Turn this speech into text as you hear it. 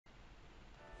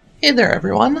Hey there,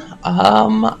 everyone.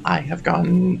 I have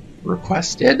gotten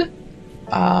requested,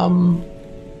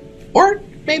 or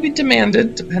maybe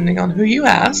demanded, depending on who you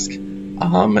ask,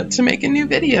 to make a new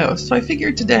video. So I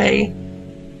figured today,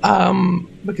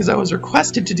 because I was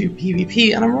requested to do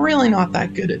PvP, and I'm really not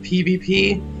that good at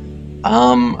PvP.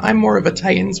 I'm more of a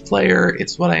Titans player.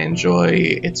 It's what I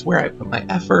enjoy. It's where I put my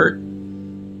effort.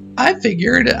 I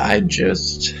figured I'd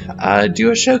just do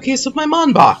a showcase of my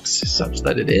Monbox, such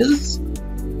that it is.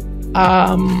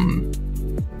 A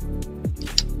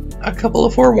couple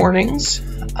of forewarnings.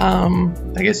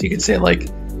 I guess you could say, like,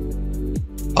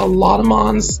 a lot of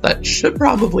mons that should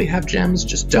probably have gems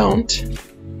just don't.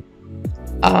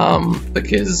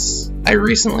 Because I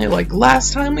recently, like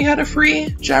last time we had a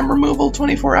free gem removal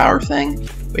 24-hour thing.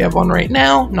 We have one right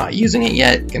now, not using it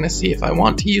yet, gonna see if I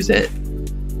want to use it.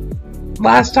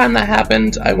 Last time that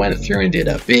happened, I went through and did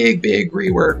a big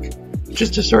rework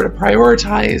just to sort of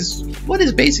prioritize what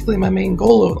is basically my main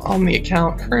goal on the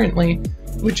account currently,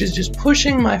 which is just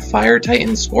pushing my Fire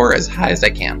Titan score as high as I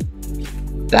can.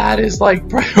 That is like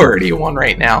priority one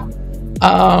right now.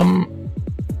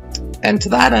 And to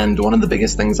that end, one of the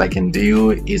biggest things I can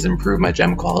do is improve my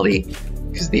gem quality,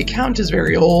 because the account is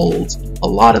very old. A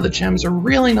lot of the gems are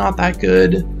really not that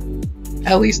good,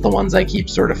 at least the ones I keep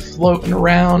sort of floating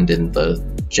around in the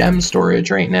gem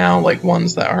storage right now, like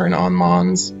ones that aren't on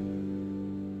mons.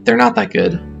 They're not that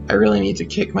good. I really need to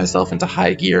kick myself into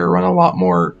high gear, run a lot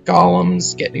more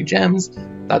golems, get new gems.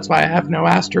 That's why I have no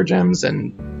astro gems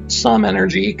and some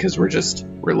energy, because we're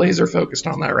laser focused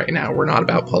on that right now. We're not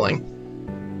about pulling.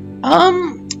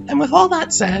 And with all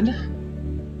that said,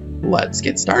 let's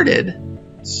get started.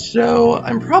 So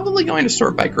I'm probably going to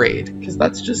sort by grade, because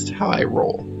that's just how I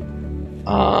roll.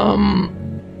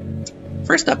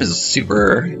 First up is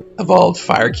Super Evolved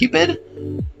Fire Cupid.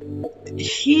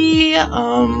 He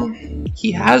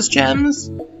has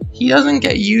gems. He doesn't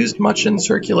get used much in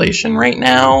circulation right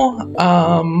now.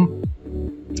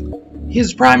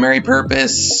 His primary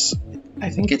purpose, I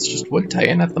think it's just Wood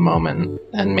Titan at the moment,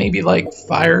 and maybe like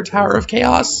Fire Tower of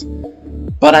Chaos.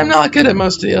 But I'm not good at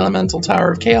most of the Elemental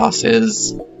Tower of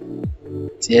Chaoses.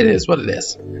 It is what it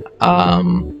is.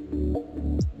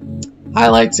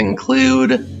 Highlights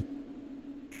include,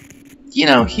 you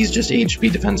know, he's just HP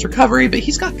defense recovery, but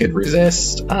he's got good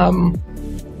resist.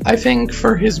 I think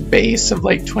for his base of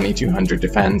like 2200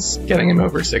 defense, getting him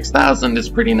over 6000 is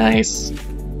pretty nice.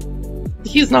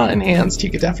 He's not enhanced, he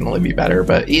could definitely be better,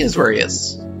 but he is where he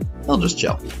is. He'll just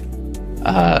chill.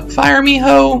 Fire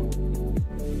Miho,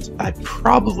 I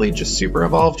probably just super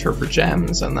evolved her for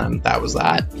gems, and then that was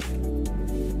that.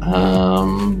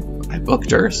 I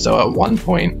booked her, so at one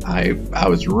point I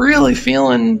was really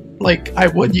feeling like I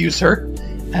would use her.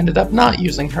 Ended up not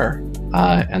using her,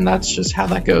 and that's just how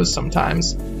that goes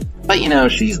sometimes. But you know,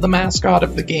 she's the mascot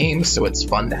of the game, so it's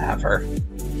fun to have her.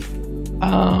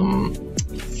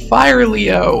 Fire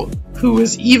Leo, who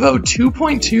was Evo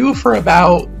 2.2 for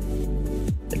about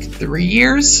like 3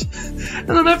 years, and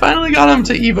then I finally got him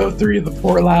to Evo 3, the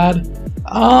poor lad.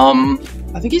 I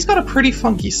think he's got a pretty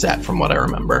funky set from what I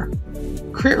remember.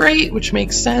 Crit rate, which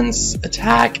makes sense,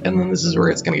 attack, and then this is where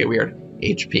it's gonna get weird.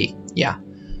 HP, yeah.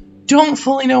 Don't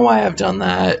fully know why I've done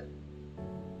that,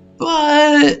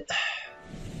 but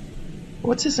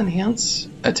what's his enhance?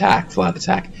 Attack, flat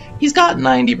attack. He's got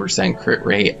 90% crit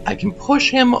rate. I can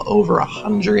push him over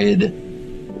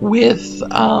 100 with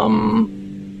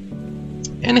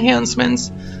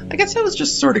enhancements. I guess I was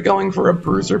just sort of going for a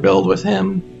bruiser build with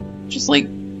him. Just like,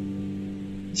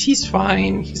 he's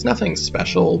fine. He's nothing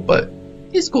special, but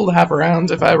he's cool to have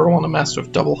around if I ever want to mess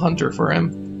with Double Hunter for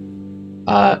him.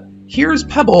 Here's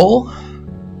Pebble.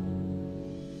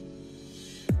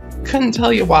 Couldn't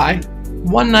tell you why.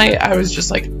 One night I was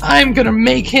just like, I'm gonna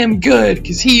make him good,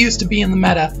 because he used to be in the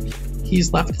meta.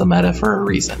 He's left the meta for a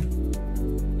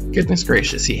reason. Goodness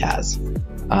gracious, he has.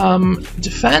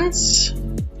 Defense,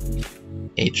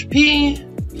 HP,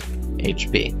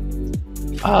 HP.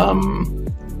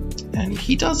 And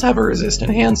he does have a resist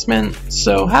enhancement,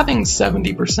 so having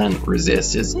 70%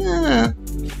 resist is,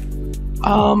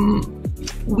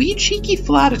 wee cheeky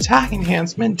flat attack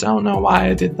enhancement, don't know why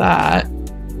I did that.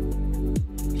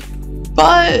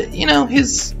 But, you know,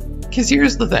 because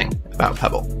here's the thing about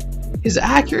Pebble. His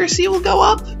accuracy will go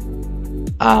up,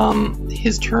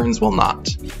 his turns will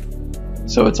not.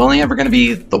 So it's only ever going to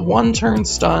be the one turn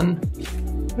stun,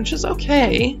 which is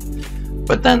okay.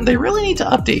 But then they really need to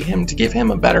update him to give him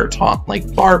a better taunt,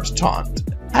 like Barb's taunt.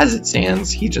 As it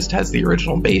stands, he just has the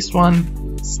original base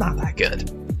one. It's not that good.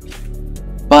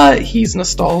 But he's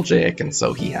nostalgic, and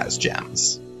so he has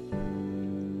gems.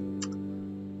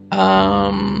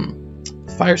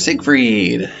 Fire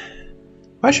Siegfried.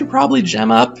 I should probably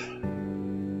gem up.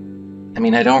 I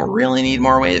mean, I don't really need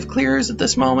more wave clears at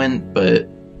this moment, but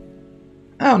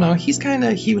I don't know,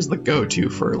 he was the go-to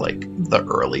for, like, the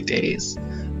early days.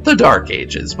 The Dark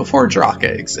Ages, before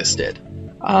Draka existed.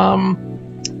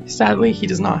 Sadly, he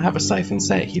does not have a Siphon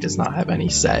set, he does not have any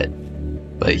set.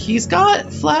 But he's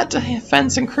got flat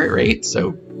defense and crit rate,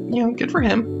 so, you know, good for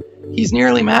him. He's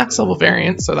nearly max level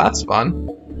variant, so that's fun.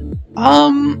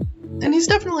 And he's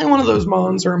definitely one of those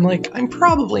mons where I'm like, I'm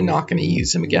probably not going to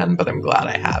use him again, but I'm glad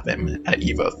I have him at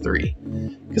Evo 3.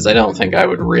 Because I don't think I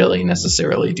would really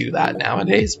necessarily do that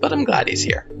nowadays, but I'm glad he's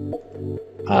here.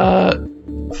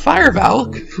 Fire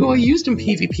Valk, who I used in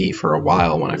PvP for a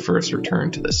while when I first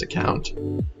returned to this account.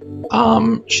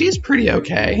 She's pretty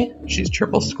okay. She's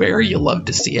triple square, you love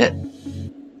to see it.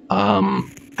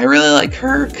 I really like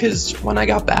her because when I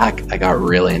got back, I got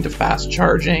really into fast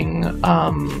charging,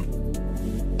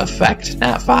 effect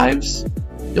nat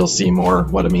 5s. You'll see more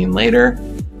what I mean later.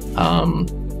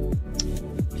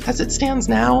 As it stands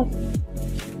now,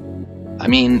 I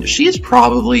mean, she's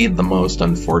probably the most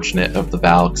unfortunate of the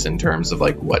Valks in terms of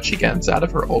like what she gets out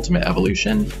of her ultimate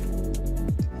evolution.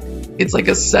 It's like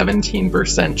a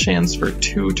 17% chance for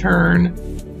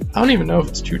 2-turn. I don't even know if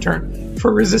it's 2-turn.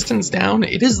 For resistance down,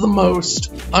 it is the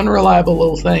most unreliable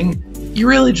little thing. You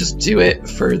really just do it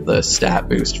for the stat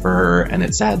boost for her, and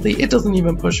it doesn't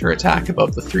even push her attack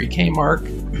above the 3k mark.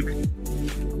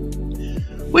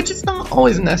 Which is not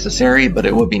always necessary, but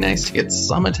it would be nice to get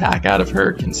some attack out of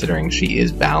her, considering she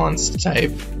is balanced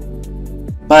type.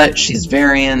 But she's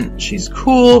variant, she's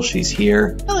cool, she's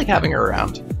here, I like having her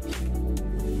around.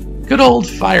 Good old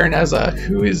Fire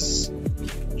Neza,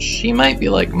 she might be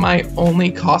like my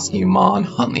only costume mon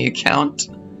on the account.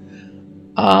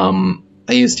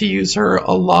 I used to use her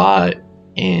a lot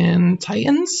in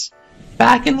Titans,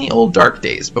 back in the old dark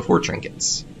days, before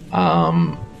trinkets.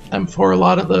 And for a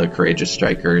lot of the courageous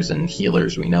strikers and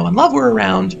healers we know and love were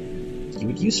around, you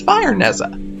would use Fire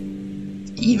Neza.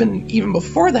 Even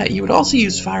before that, you would also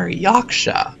use Fire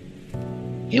Yaksha.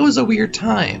 It was a weird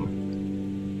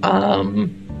time.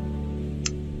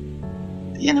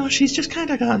 You know, she's just kind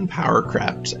of gotten power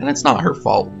crept, and it's not her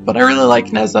fault, but I really like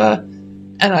Neza,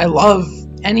 and I love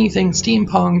anything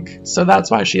steampunk, so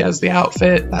that's why she has the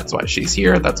outfit, that's why she's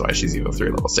here, that's why she's Evo 3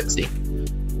 level 60.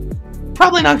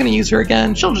 Probably not going to use her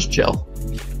again, she'll just chill.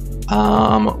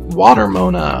 Water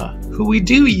Mona, who we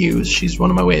do use, she's one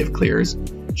of my wave clears.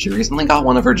 She recently got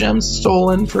one of her gems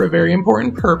stolen for a very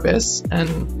important purpose,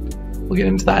 and we'll get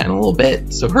into that in a little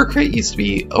bit. So her crit used to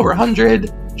be over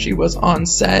 100, she was on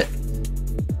set.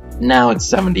 Now it's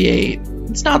 78.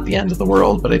 It's not the end of the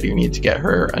world, but I do need to get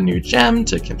her a new gem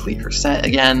to complete her set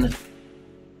again.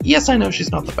 Yes, I know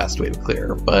she's not the best wave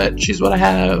clear, but she's what I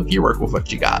have, you work with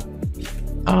what you got.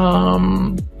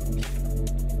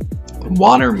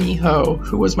 Water Miho,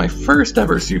 who was my first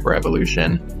ever super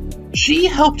evolution, she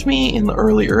helped me in the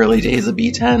early days of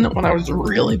B10 when I was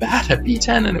really bad at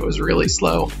B10 and it was really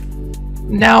slow.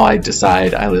 Now I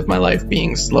decide I live my life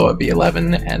being slow at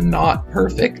B11 and not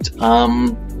perfect.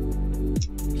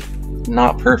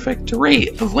 Not perfect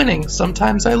rate of winning.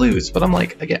 Sometimes I lose, but I'm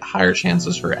like, I get higher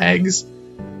chances for eggs.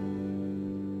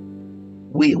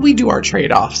 We do our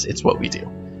trade-offs, it's what we do.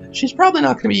 She's probably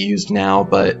not going to be used now,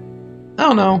 but I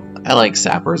don't know. I like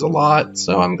sappers a lot,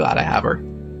 so I'm glad I have her.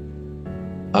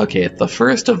 Okay, the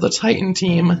first of the Titan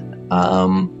team,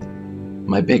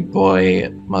 my big boy,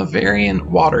 my variant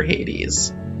Water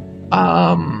Hades.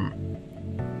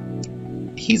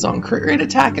 He's on crit rate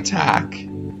attack.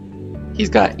 He's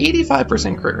got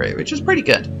 85% crit rate, which is pretty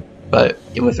good, but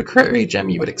with a crit rate gem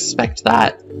you would expect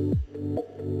that.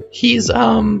 He's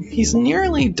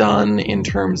nearly done in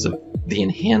terms of the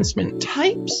enhancement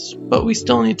types, but we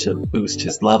still need to boost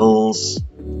his levels.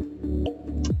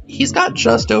 He's got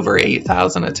just over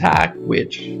 8,000 attack,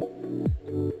 which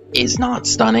is not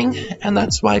stunning, and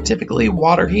that's why typically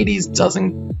Water Hades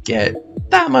doesn't get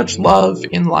that much love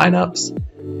in lineups.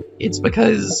 It's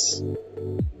because,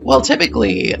 well,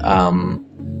 typically,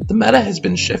 the meta has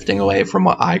been shifting away from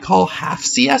what I call half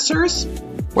CSers,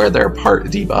 where they're part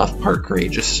debuff, part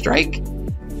courageous strike,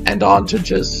 and on to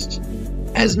just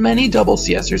as many double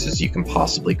CSers as you can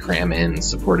possibly cram in,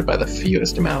 supported by the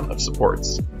fewest amount of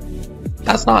supports.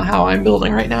 That's not how I'm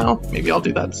building right now. Maybe I'll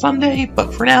do that someday,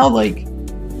 but for now, like,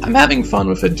 I'm having fun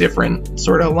with a different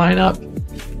sort of lineup.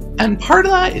 And part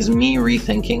of that is me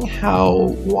rethinking how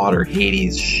Water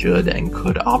Hades should and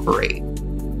could operate.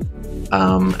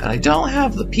 And I don't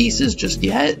have the pieces just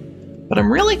yet, but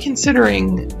I'm really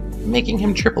considering making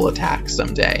him triple attack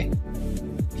someday.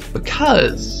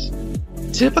 Because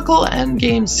typical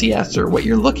endgame CSer, what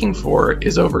you're looking for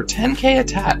is over 10k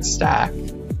attack stack,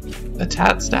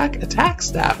 attack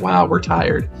stat. Wow, we're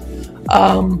tired.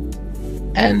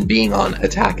 And being on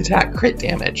attack crit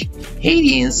damage.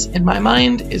 Hades, in my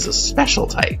mind, is a special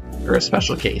type, or a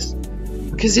special case,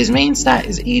 because his main stat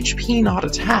is HP, not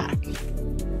attack.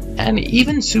 And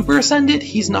even Super Ascended,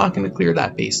 he's not going to clear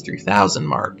that base 3000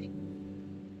 mark.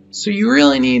 So you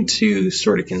really need to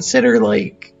sort of consider,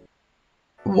 like,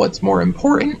 what's more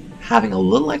important? Having a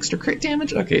little extra crit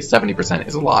damage? Okay, 70%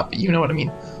 is a lot, but you know what I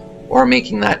mean. Or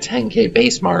making that 10k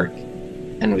base mark.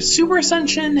 And with Super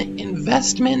Ascension,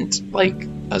 investment, like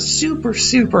a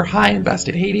super high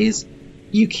invested Hades,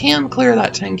 you can clear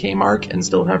that 10k mark and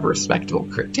still have respectable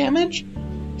crit damage.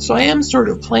 So I am sort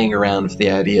of playing around with the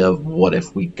idea of what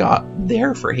if we got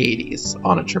there for Hades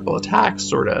on a triple attack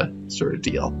sort of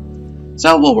deal.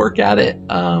 So we'll work at it.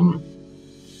 And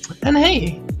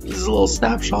hey, this is a little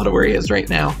snapshot of where he is right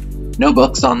now. No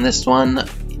books on this one.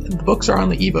 The books are on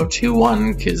the Evo 2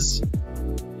 one because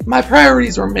my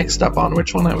priorities were mixed up on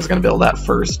which one I was going to build at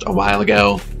first a while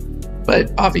ago.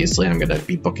 But obviously I'm going to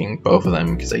be booking both of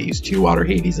them because I use 2 Water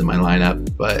Hades in my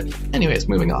lineup. But anyways,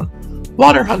 moving on.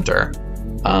 Water Hunter.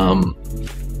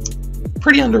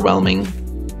 Pretty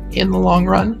underwhelming in the long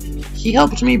run. He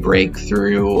helped me break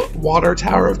through Water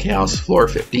Tower of Chaos floor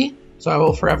 50, so I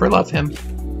will forever love him.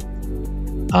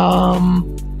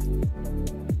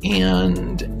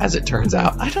 And as it turns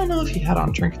out, I don't know if he had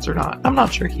on trinkets or not. I'm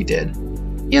not sure he did.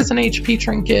 He has an HP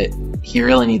trinket. He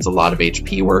really needs a lot of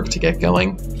HP work to get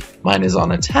going. Mine is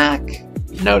on attack.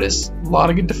 Notice, a lot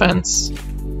of good defense.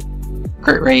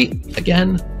 Crit rate,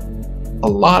 again, a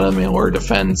lot of more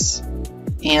defense.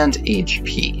 And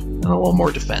HP, and a little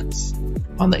more defense.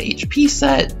 On the HP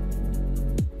set,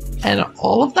 and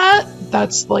all of that,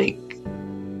 that's like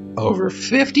over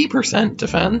 50%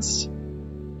 defense.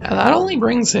 And that only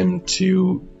brings him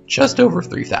to just over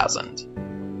 3000.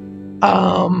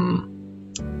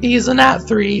 He's a nat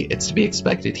 3, it's to be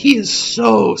expected. He is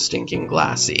so stinking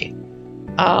glassy.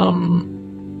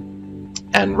 And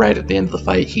right at the end of the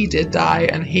fight, he did die,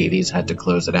 and Hades had to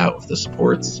close it out with the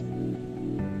supports.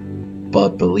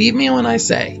 But believe me when I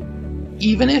say,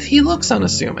 even if he looks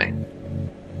unassuming,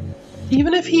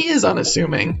 even if he is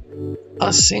unassuming,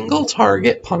 a single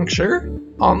target puncture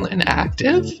on an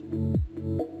active,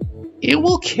 it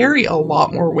will carry a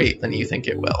lot more weight than you think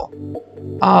it will.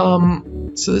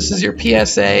 So this is your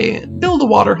PSA. Build a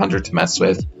Water Hunter to mess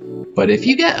with, but if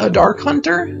you get a Dark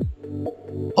Hunter,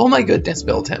 oh my goodness,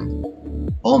 build him.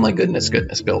 Oh my goodness,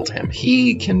 build him.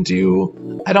 He can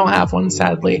do, I don't have one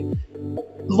sadly,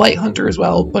 Light Hunter as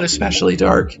well, but especially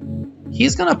Dark.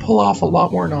 He's gonna pull off a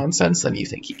lot more nonsense than you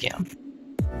think he can.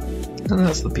 And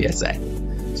that's the PSA.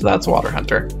 So that's Water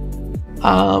Hunter.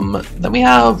 Then we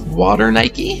have Water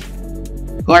Nike,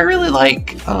 who I really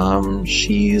like.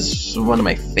 She's one of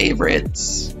my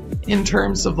favorites in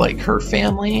terms of like her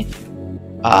family.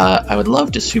 I would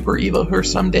love to Super Evo her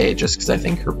someday just because I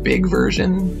think her big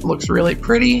version looks really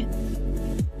pretty.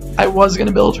 I was going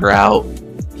to build her out,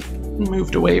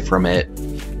 moved away from it.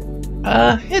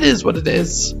 It is what it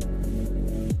is.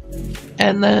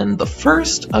 And then the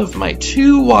first of my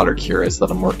 2 Water Curas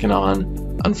that I'm working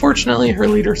on. Unfortunately, her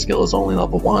leader skill is only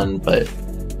level 1, but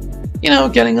you know,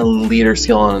 getting a leader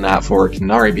skill on an Nat 4 can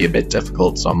already be a bit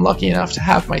difficult, so I'm lucky enough to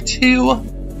have my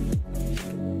 2.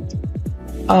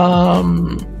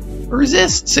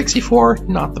 Resist 64,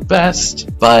 not the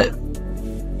best, but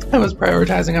I was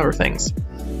prioritizing other things.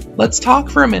 Let's talk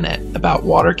for a minute about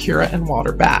Water Cura and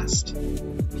Water Bast,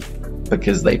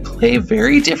 because they play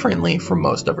very differently from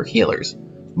most other healers.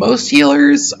 Most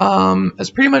healers,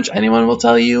 as pretty much anyone will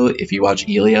tell you, if you watch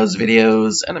Elio's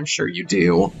videos, and I'm sure you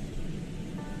do,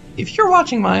 if you're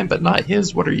watching mine but not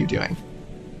his, what are you doing?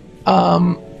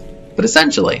 But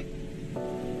essentially,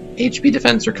 HP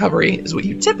defense recovery is what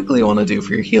you typically want to do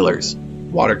for your healers.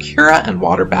 Water Cura and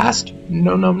Water Bast,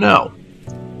 no.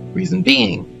 Reason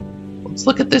being, let's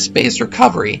look at this base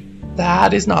recovery.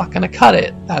 That is not going to cut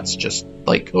it. That's just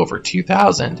like over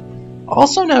 2000.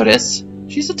 Also notice,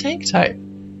 she's a tank type.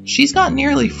 She's got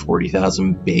nearly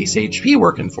 40,000 base HP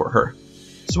working for her.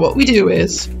 So what we do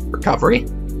is recovery,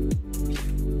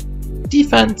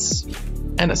 defense,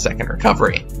 and a second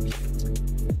recovery.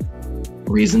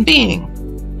 Reason being,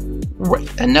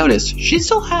 and notice, she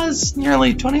still has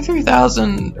nearly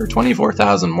 23,000 or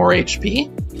 24,000 more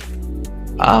HP.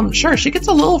 Sure, she gets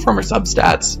a little from her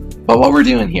substats, but what we're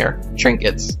doing here,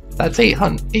 trinkets, that's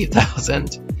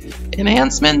 8,000.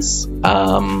 Enhancements,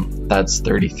 that's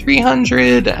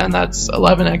 3,300, and that's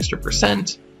 11 extra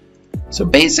 %. So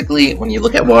basically, when you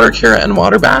look at Water Cura and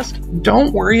Water Bast,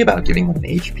 don't worry about giving them an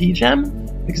HP gem,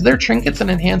 because their trinkets and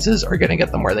enhances are going to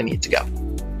get them where they need to go.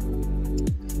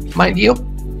 Mind you,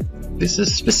 This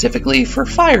is specifically for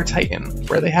Fire Titan,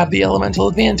 where they have the elemental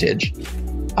advantage.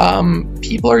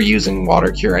 People are using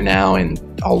Water Cura now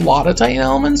in a lot of Titan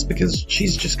elements because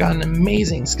she's just got an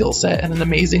amazing skill set and an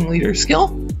amazing leader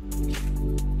skill.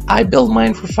 I build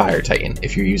mine for Fire Titan.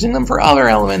 If you're using them for other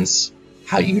elements,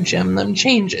 how you gem them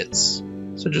changes.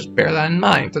 So just bear that in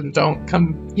mind, and don't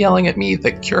come yelling at me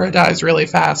that Cura dies really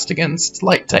fast against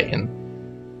Light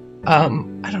Titan.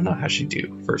 I don't know how she'd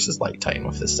do versus Light Titan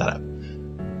with this setup.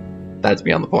 That's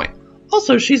beyond the point.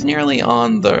 Also, she's nearly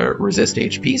on the resist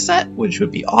HP set, which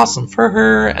would be awesome for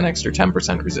her. An extra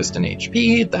 10% resist in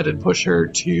HP, that'd push her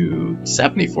to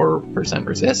 74%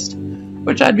 resist,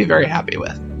 which I'd be very happy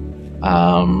with.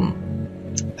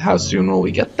 How soon will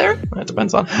we get there? That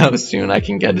depends on how soon I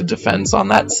can get a defense on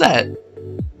that set.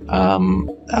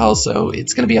 Also,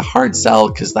 it's going to be a hard sell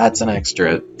because that's an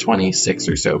extra 26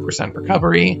 or so %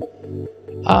 recovery.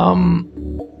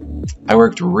 I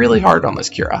worked really hard on this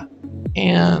Cura,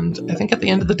 and I think at the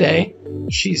end of the day,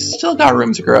 she's still got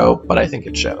room to grow, but I think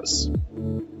it shows.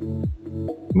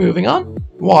 Moving on,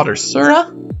 Water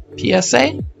Sura.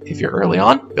 PSA, if you're early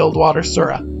on, build Water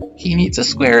Sura. He needs a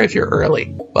square if you're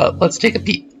early, but let's take a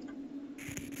peek.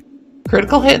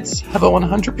 Critical hits have a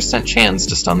 100% chance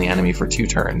to stun the enemy for 2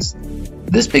 turns.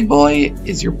 This big boy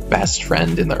is your best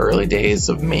friend in the early days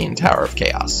of main Tower of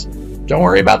Chaos. Don't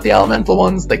worry about the elemental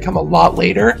ones, they come a lot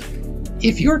later.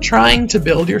 If you're trying to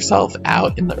build yourself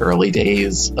out in the early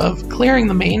days of clearing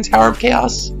the main Tower of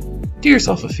Chaos, do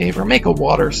yourself a favor, make a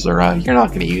Water Sura. You're not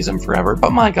going to use him forever,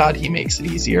 but my god, he makes it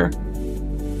easier.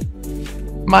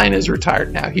 Mine is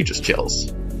retired now, he just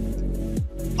chills.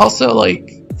 Also,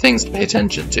 like, things to pay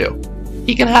attention to.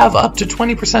 He can have up to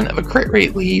 20% of a crit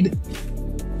rate lead,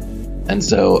 and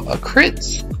so a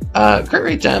crit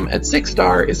rate gem at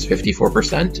 6-star is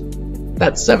 54%.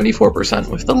 That's 74%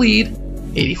 with the lead,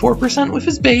 84% with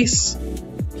his base.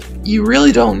 You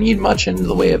really don't need much in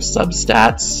the way of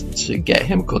substats to get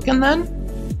him cooking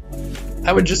then.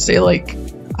 I would just say, like,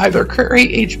 either crit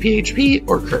rate HP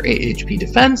or crit rate HP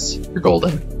defense, you're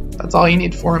golden. That's all you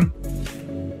need for him.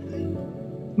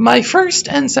 My first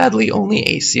and sadly only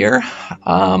Aesir,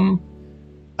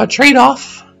 a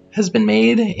trade-off has been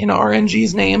made in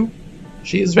RNG's name.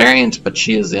 She is variant, but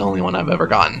she is the only one I've ever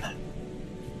gotten.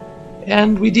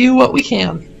 And we do what we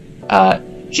can.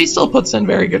 She still puts in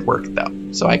very good work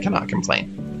though, so I cannot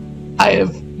complain. I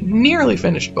have nearly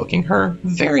finished booking her,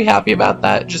 very happy about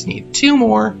that, just need 2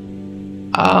 more.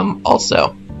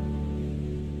 Also,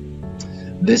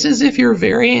 this is if you're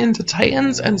very into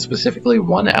Titans, and specifically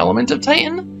one element of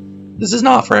Titan. This is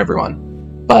not for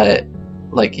everyone, but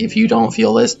like if you don't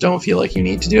feel this, don't feel like you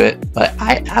need to do it, but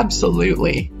I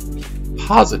absolutely,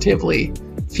 positively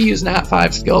fuse Nat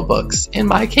 5 skill books. In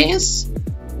my case,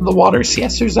 the water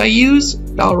siesters I use,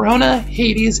 Balrona,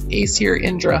 Hades, Aesir,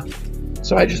 Indra.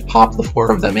 So I just pop the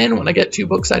 4 of them in when I get 2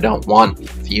 books I don't want,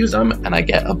 fuse them, and I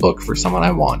get a book for someone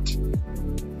I want.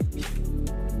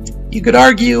 You could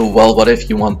argue, well, what if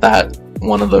you want that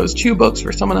one of those 2 books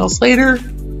for someone else later?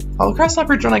 I'll cross that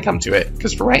bridge when I come to it,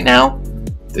 because for right now,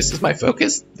 this is my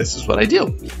focus, this is what I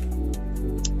do.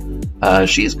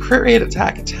 She's crit rate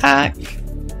attack.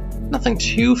 Nothing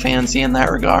too fancy in that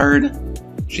regard.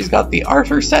 She's got the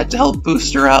Arthur set to help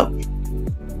boost her up.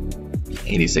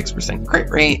 86% crit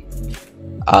rate.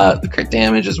 The crit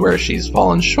damage is where she's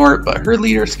fallen short, but her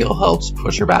leader skill helps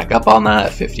push her back up on that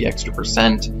at 50 extra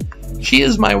 %. She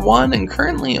is my one and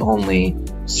currently only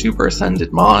Super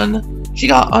Ascended Mon. She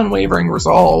got Unwavering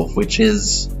Resolve, which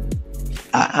is...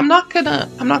 I'm not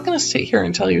gonna sit here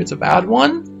and tell you it's a bad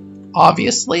one.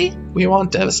 Obviously, we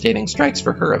want Devastating Strikes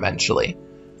for her eventually.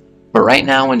 But right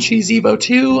now when she's Evo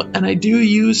 2, and I do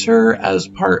use her as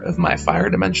part of my Fire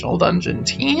Dimensional Dungeon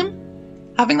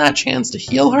team, having that chance to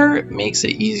heal her makes it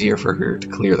easier for her to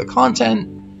clear the content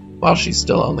while she's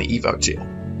still only Evo 2.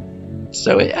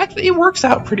 So it works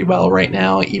out pretty well right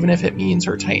now, even if it means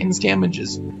her Titan's damage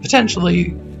is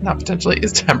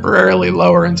is temporarily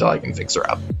lower until I can fix her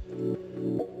up.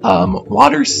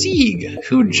 Water Sieg,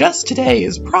 who just today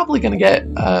is probably going to get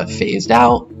phased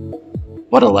out.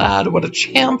 What a lad, what a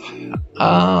champ.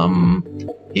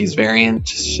 He's variant,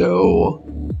 so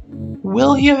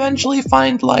will he eventually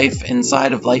find life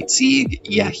inside of Light Sieg?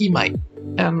 Yeah, he might.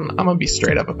 And I'm gonna be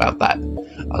straight up about that.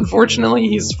 Unfortunately,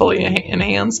 he's fully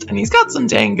enhanced, and he's got some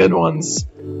dang good ones.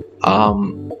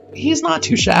 He's not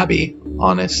too shabby,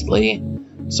 honestly.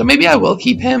 So maybe I will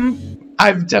keep him.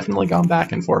 I've definitely gone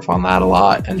back and forth on that a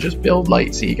lot, and just build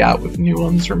Light Sieg out with new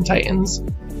ones from Titans.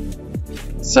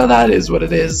 So that is what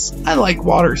it is. I like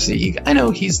Water Sieg. I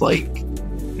know he's like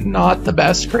not the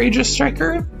best Courageous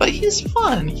Striker, but he's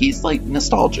fun. He's like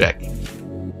nostalgic.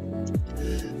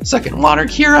 Second Water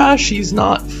Kira, she's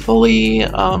not fully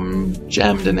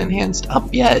gemmed and enhanced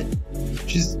up yet.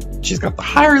 She's got the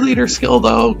higher leader skill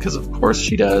though, because of course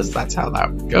she does, that's how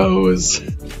that goes.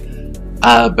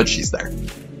 But she's there.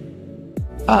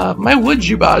 My Wood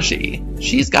Jubaji,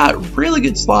 she's got really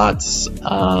good slots,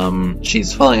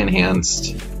 she's fully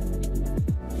enhanced.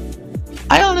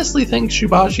 I honestly think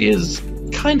Shubaji is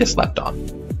kinda slept on.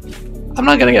 I'm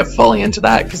not gonna get fully into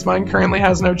that because mine currently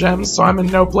has no gems, so I'm in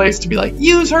no place to be like,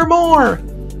 use her more!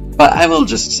 But I will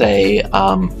just say,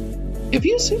 if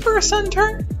you Super Ascend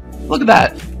her, look at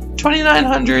that.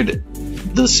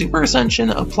 2900, the Super Ascension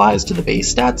applies to the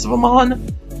base stats of a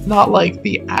Mon, not like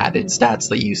the added stats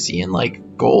that you see in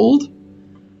like Gold.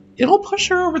 It'll push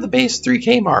her over the base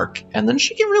 3k mark, and then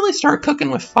she can really start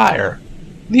cooking with fire.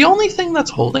 The only thing that's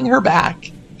holding her back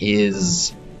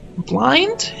is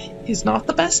Blind is not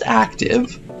the best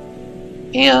active,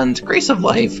 and Grace of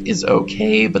Life is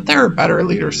okay, but there are better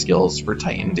leader skills for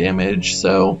Titan damage,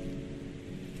 so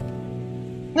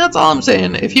that's all I'm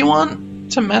saying. If you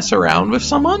want to mess around with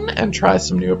someone and try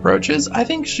some new approaches, I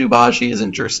think Shubaji is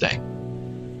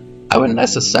interesting. I wouldn't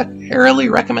necessarily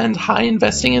recommend high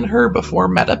investing in her before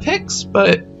meta picks,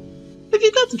 but if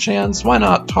you got the chance, why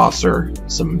not toss her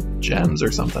some gems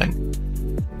or something?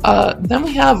 Then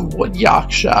we have Wood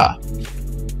Yaksha.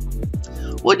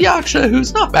 Wood Yaksha,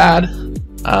 who's not bad.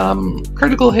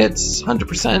 Critical hits,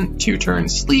 100%, 2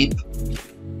 turns sleep.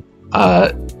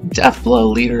 Death Blow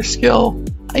leader skill.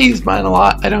 I use mine a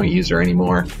lot, I don't use her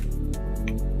anymore.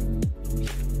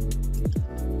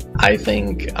 I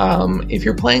think if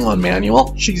you're playing on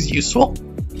manual, she's useful.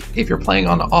 If you're playing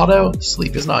on auto,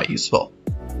 sleep is not useful.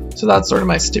 So that's sort of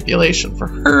my stipulation for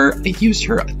her. I used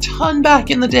her a ton back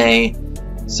in the day,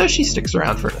 so she sticks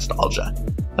around for nostalgia.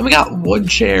 Then we got Wood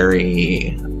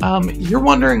Cherry. You're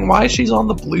wondering why she's on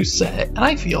the blue set, and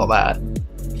I feel that.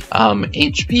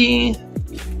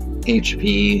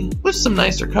 HP, with some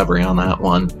nice recovery on that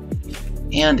one,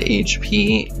 and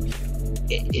HP,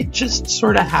 it just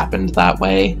sort of happened that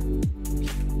way.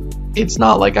 It's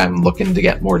not like I'm looking to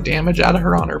get more damage out of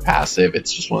her on her passive,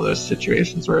 it's just one of those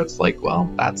situations where it's like, well,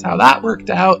 that's how that worked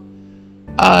out.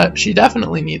 She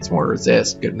definitely needs more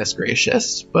resist, goodness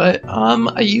gracious, but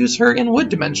I use her in Wood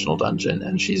Dimensional Dungeon,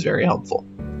 and she's very helpful.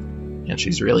 And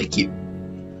she's really cute.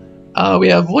 We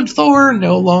have Wood Thor,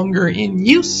 no longer in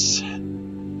use.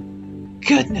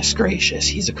 Goodness gracious,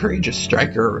 he's a courageous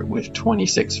striker with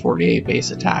 2648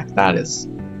 base attack. That is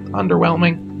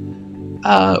underwhelming.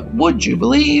 Wood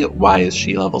Jubilee, why is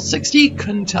she level 60?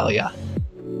 Couldn't tell ya.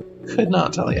 Could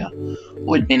not tell ya.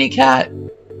 Wood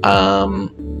Minicat,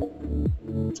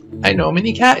 I know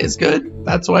Minicat is good,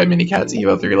 that's why Minicat's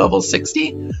Evo 3 level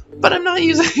 60, but I'm not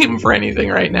using him for anything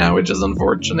right now, which is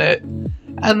unfortunate.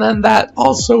 And then that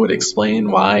also would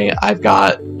explain why I've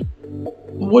got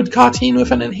Wood Katine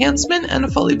with an enhancement and a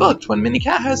fully booked when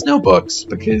Minicat has no books,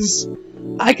 because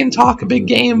I can talk a big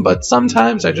game, but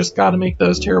sometimes I just gotta make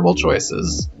those terrible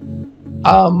choices.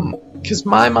 Because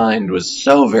my mind was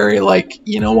so very like,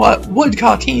 you know what, Wood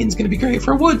Katine's gonna be great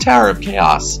for Wood Tower of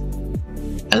Chaos.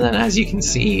 And then as you can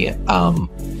see,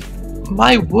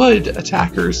 my Wood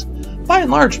attackers, by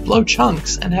and large, blow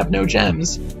chunks and have no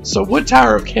gems, so Wood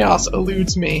Tower of Chaos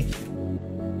eludes me.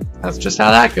 That's just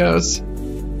how that goes.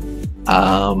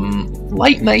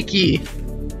 Light Nike,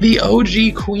 the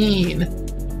OG queen.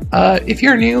 If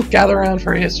you're new, gather around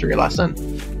for a history lesson,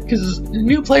 because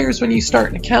new players, when you start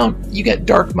an account, you get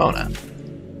Dark Mona.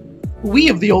 We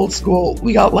of the old school,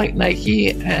 we got Light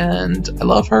Nike, and I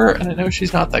love her, and I know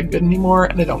she's not that good anymore,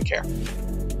 and I don't care.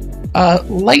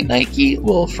 Light Nike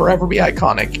will forever be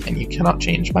iconic, and you cannot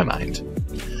change my mind.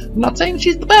 I'm not saying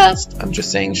she's the best, I'm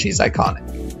just saying she's iconic.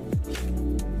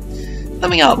 Then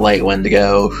we got Light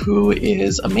Wendigo, who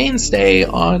is a mainstay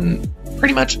on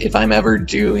pretty much if I'm ever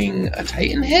doing a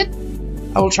Titan hit,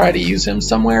 I will try to use him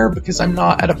somewhere because I'm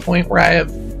not at a point where I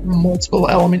have multiple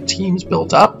element teams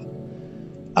built up.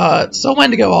 So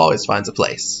Wendigo always finds a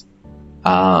place.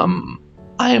 I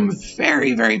am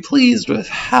very, very pleased with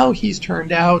how he's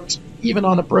turned out, even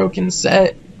on a broken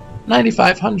set.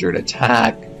 9500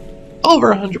 attack,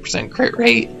 over 100% crit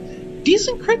rate,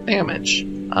 decent crit damage.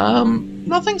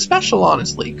 Nothing special,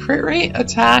 honestly. Crit rate,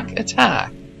 attack,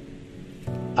 attack.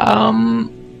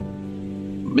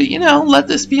 But you know, let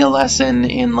this be a lesson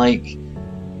in, like,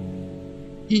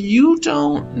 you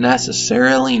don't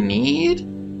necessarily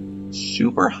need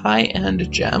super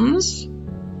high-end gems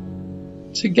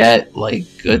to get, like,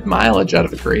 good mileage out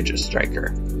of a courageous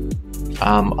striker.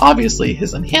 Obviously,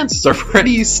 his enhances are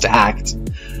pretty stacked.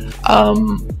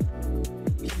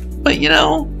 But, you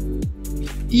know,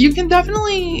 you can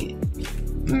definitely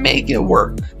make it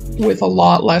work with a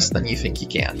lot less than you think you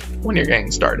can when you're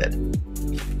getting started.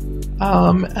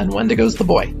 And Wendigo's the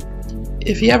boy.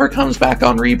 If he ever comes back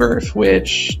on Rebirth,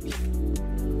 which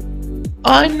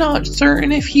I'm not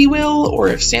certain if he will or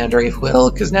if Sandrafe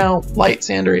will, because now Light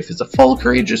Sandrafe is a full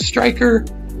Courageous Striker,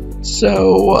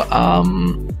 so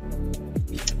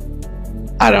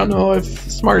I don't know if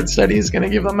Smart Study is going to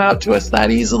give them out to us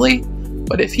that easily,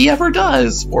 but if he ever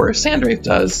does, or if Sandrafe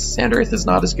does, Sandrafe is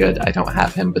not as good, I don't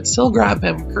have him, but still grab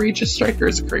him. Courageous Striker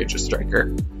is a Courageous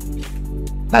Striker.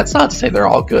 That's not to say they're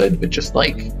all good, but just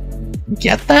like,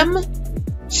 get them,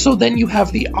 so then you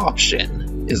have the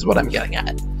option, is what I'm getting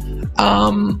at.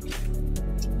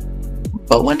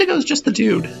 But Wendigo's just the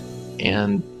dude,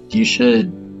 and you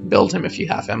should build him if you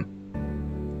have him.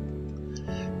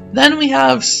 Then we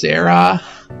have Sarah,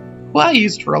 who I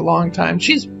used for a long time.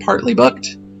 She's partly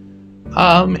booked,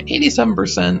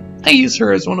 87%. I use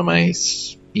her as one of my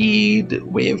speed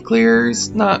wave clears.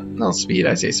 Not speed,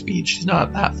 I say speed. She's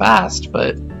not that fast,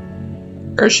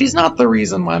 or she's not the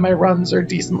reason why my runs are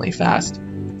decently fast.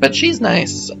 But she's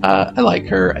nice. I like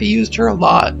her. I used her a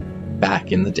lot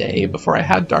back in the day before I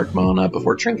had Dark Mona,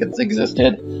 before trinkets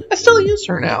existed. I still use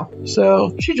her now,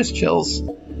 so she just chills.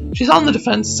 She's on the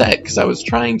defense set because I was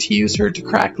trying to use her to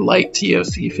crack light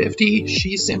TOC 50.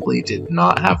 She simply did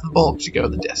not have the bulk to go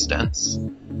the distance.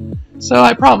 So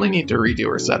I probably need to redo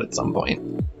her set at some point.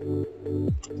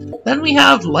 Then we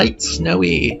have Light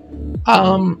Snowy.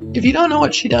 If you don't know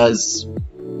what she does,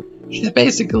 she's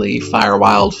basically Fire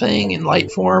Wild Fang in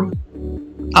light form.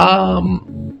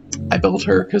 I built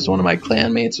her because one of my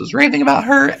clanmates was raving about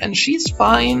her, and she's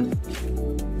fine.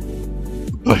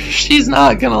 But she's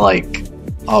not gonna, like,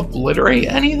 obliterate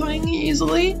anything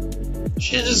easily.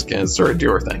 She's just gonna sort of do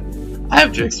her thing. I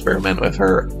have to experiment with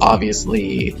her.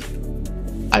 Obviously,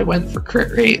 I went for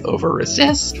crit rate over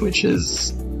resist, which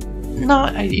is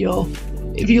not ideal.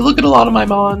 If you look at a lot of my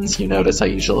mons, you notice I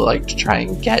usually like to try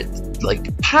and get,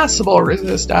 like, passable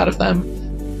resist out of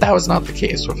them. That was not the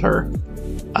case with her.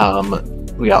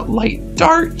 We got Light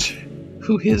Dart,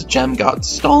 who his gem got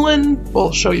stolen.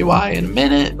 We'll show you why in a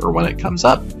minute, or when it comes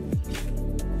up.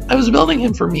 I was building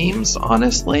him for memes,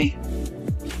 honestly.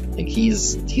 Like,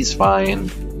 he's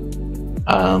fine.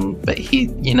 But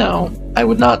he, you know, I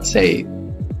would not say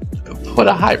put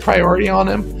a high priority on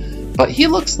him. But he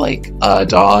looks like a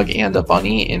dog and a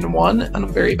bunny in one, and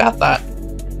I'm very bad at that.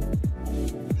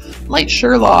 Light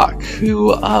Sherlock,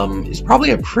 who is probably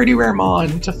a pretty rare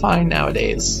mon to find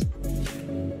nowadays.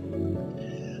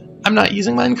 I'm not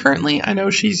using mine currently. I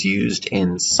know she's used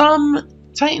in some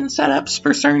Titan setups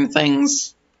for certain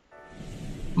things.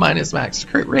 Mine is max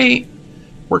crit rate.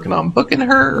 Working on booking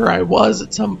her, or I was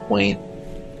at some point.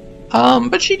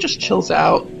 But she just chills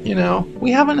out, you know.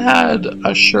 We haven't had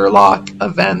a Sherlock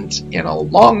event in a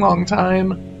long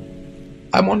time.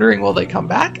 I'm wondering, will they come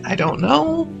back? I don't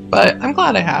know, but I'm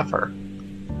glad I have her.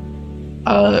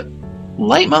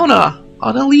 Light Mona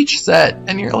on a leech set,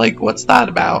 and you're like, what's that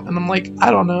about? And I'm like,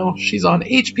 I don't know. She's on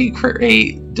HP, crit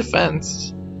rate,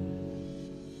 defense.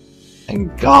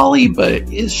 And golly,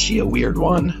 but is she a weird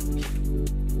one.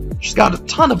 She's got a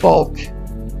ton of bulk.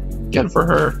 Good for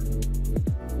her.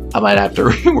 I might have to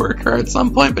rework her at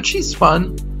some point, but she's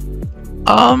fun.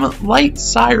 Light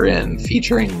Siren,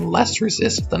 featuring less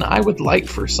resist than I would like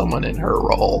for someone in her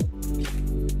role.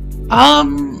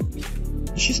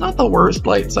 She's not the worst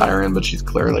Light Siren, but she's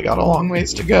clearly got a long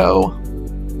ways to go.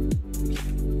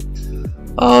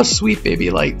 Oh, sweet baby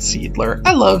Light Seedler.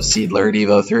 I love Seedler at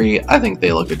Evo 3. I think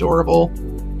they look adorable.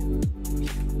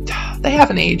 They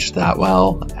haven't aged that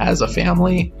well as a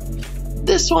family.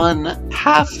 This one,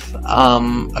 half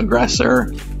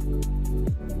aggressor.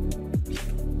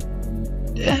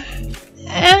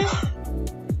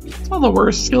 It's not the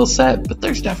worst skill set, but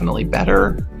there's definitely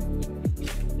better.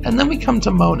 And then we come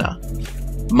to Mona.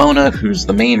 Mona, who's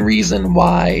the main reason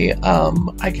why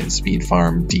I can speed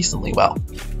farm decently well.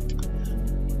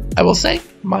 I will say,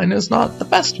 mine is not the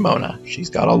best Mona. She's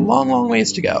got a long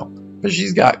ways to go. But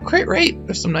she's got crit rate,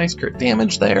 there's some nice crit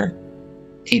damage there.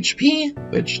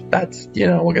 HP, which that's, you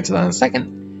know, we'll get to that in a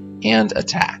second. And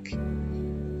attack.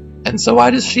 And so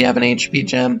why does she have an HP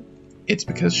gem? It's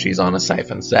because she's on a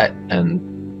Siphon set,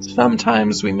 and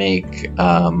sometimes we make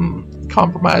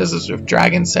compromises with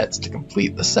dragon sets to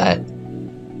complete the set.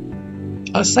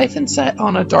 A Siphon set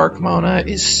on a Dark Mona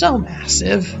is so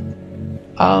massive.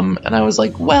 And I was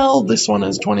like, well, this one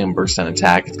has 21%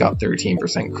 attack, it's got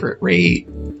 13% crit rate.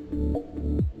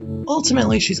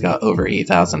 Ultimately, she's got over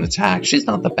 8,000 attack. She's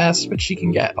not the best, but she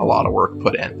can get a lot of work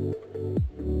put in.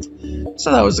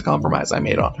 So that was the compromise I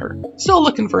made on her. Still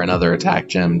looking for another attack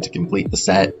gem to complete the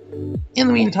set. In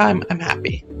the meantime, I'm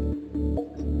happy.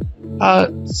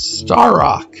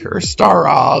 Starrock, or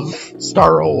Starol.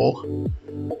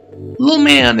 Little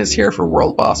man is here for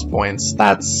world boss points.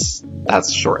 That's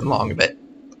short and long of it.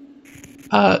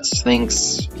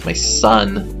 Sphinx, my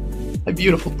son, my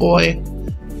beautiful boy.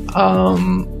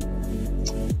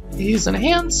 He's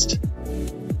enhanced.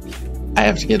 I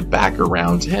have to get back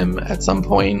around him at some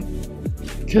point,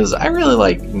 because I really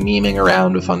like memeing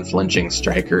around with unflinching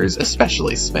strikers,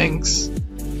 especially Sphinx.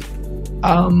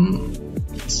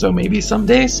 So maybe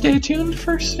someday stay tuned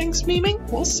for Sphinx meming,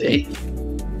 we'll see.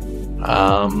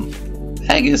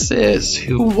 Pegasus,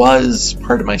 who was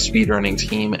part of my speedrunning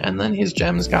team, and then his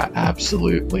gems got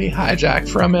absolutely hijacked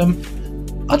from him.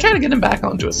 I'll try to get him back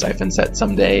onto a Siphon set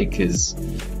someday, because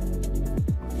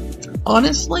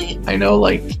honestly, I know,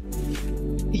 like,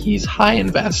 he's high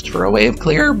invest for a wave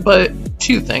clear, but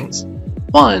two things.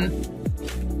 One,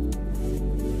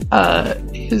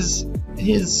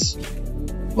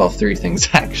 well, three things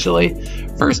actually.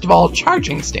 First of all,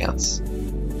 charging stance.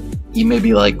 You may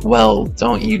be like, well,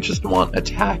 don't you just want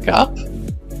attack up?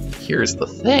 Here's the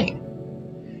thing.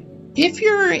 If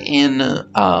you're in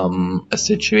a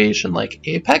situation like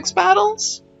Apex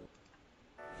battles,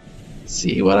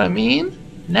 see what I mean?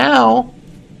 Now,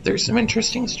 there's some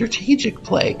interesting strategic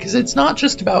play, because it's not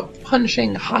just about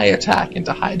punching high attack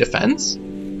into high defense.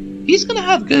 He's going to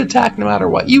have good attack no matter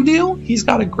what you do. He's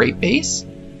got a great base.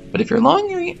 But if you're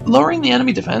lowering the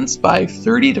enemy defense by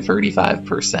 30 to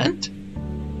 35%,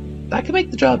 that can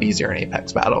make the job easier in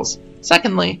Apex battles.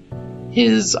 Secondly,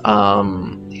 his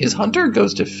hunter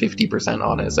goes to 50%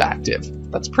 on his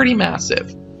active. That's pretty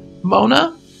massive.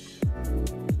 Mona,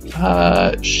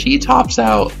 she tops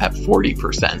out at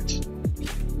 40%.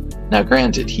 Now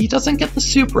granted, he doesn't get the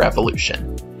super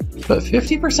evolution, but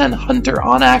 50% hunter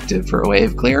on active for a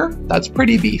wave clear, that's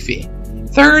pretty beefy.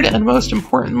 Third, and most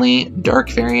importantly, Dark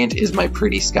variant is my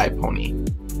pretty sky pony.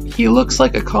 He looks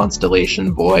like a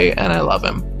constellation boy, and I love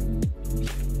him.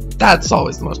 That's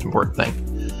always the most important thing.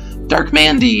 Dark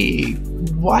Mandy!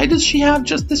 Why does she have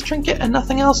just this trinket and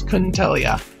nothing else? Couldn't tell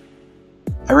ya.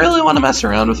 I really want to mess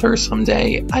around with her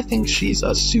someday. I think she's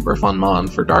a super fun mon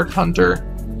for Dark Hunter.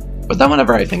 But then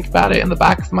whenever I think about it, in the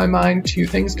back of my mind, two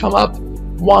things come up.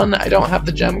 One, I don't have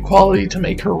the gem quality to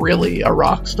make her really a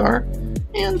rock star.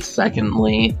 And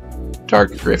secondly,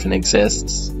 Dark Griffin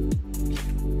exists.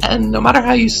 And no matter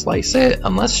how you slice it,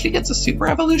 unless she gets a super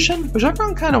evolution, which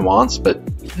everyone kind of wants, but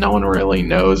no one really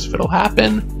knows if it'll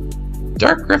happen,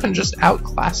 Dark Griffin just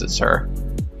outclasses her.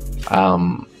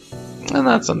 And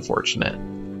that's unfortunate.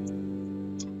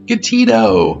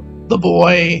 Gatito, the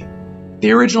boy,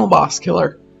 the original boss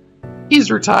killer.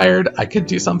 He's retired. I could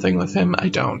do something with him. I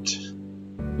don't.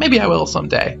 Maybe I will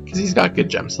someday, because he's got good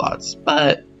gem slots,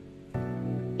 but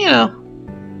you know.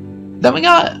 Then we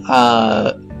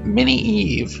got Mini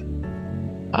Eve.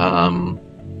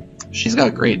 She's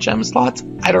got great gem slots.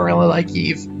 I don't really like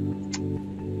Eve.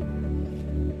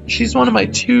 She's one of my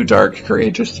two Dark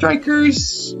Courageous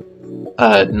Strikers,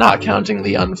 not counting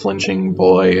the unflinching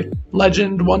boy,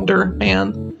 Legend Wonder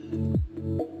Man.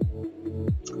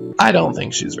 I don't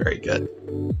think she's very good.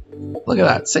 Look at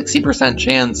that, 60%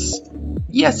 chance.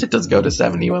 Yes, it does go to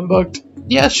 70 when booked.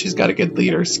 Yes, she's got a good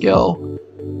leader skill.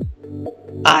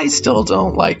 I still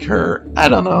don't like her. I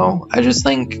don't know. I just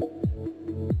think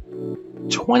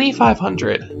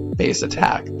 2500 base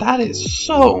attack. That is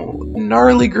so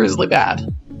gnarly grizzly bad.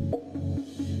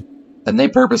 And they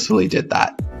purposefully did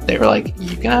that. They were like,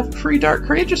 you can have a free Dark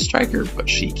Courageous Striker, but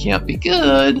she can't be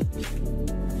good.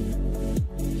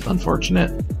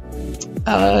 Unfortunate.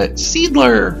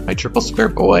 Seedler, my triple square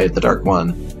boy, the dark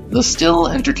one. Though still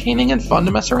entertaining and fun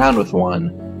to mess around with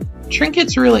one.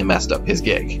 Trinket's really messed up his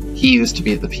gig. He used to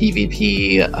be the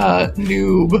PvP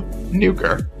noob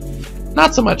nuker.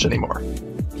 Not so much anymore.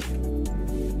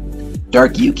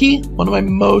 Dark Yuki, one of my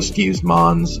most used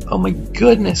mons. Oh my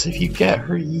goodness, if you get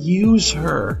her, use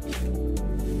her.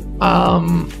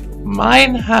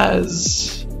 Mine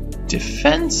has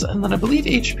defense and then I believe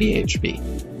HP.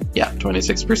 Yeah,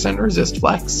 26% resist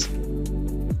flex.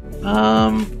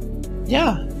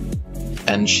 Yeah.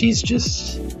 And she's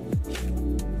just...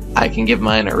 I can give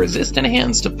mine a resist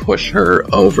enhance to push her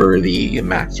over the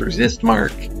max resist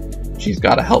mark. She's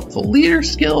got a helpful leader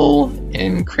skill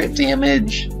in crit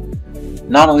damage.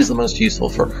 Not always the most useful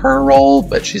for her role,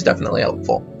 but she's definitely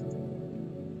helpful.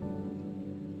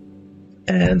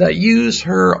 And I use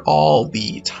her all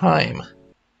the time.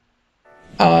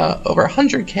 Over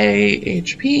 100k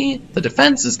HP, the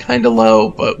defense is kind of low,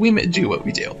 but we do what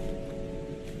we do.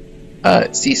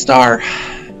 C-Star,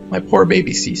 my poor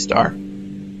baby C-Star.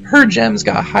 Her gems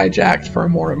got hijacked for a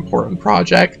more important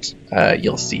project.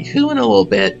 You'll see who in a little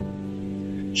bit.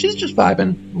 She's just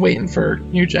vibing, waiting for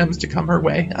new gems to come her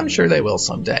way. I'm sure they will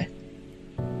someday.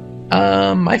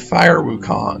 My Fire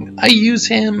Wukong. I use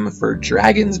him for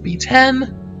Dragons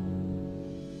B10.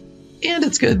 And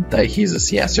it's good that he's a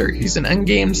CSer. He's an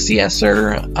endgame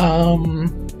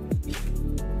CSer.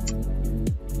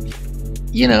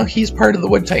 You know, he's part of the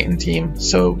Wood Titan team,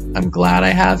 so I'm glad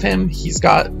I have him. He's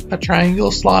got a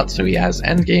triangle slot, so he has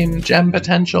endgame gem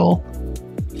potential.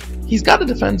 He's got a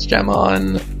defense gem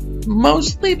on,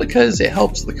 mostly because it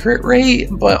helps the crit rate,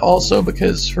 but also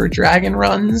because for dragon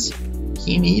runs,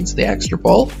 he needs the extra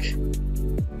bulk.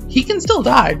 He can still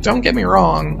die, don't get me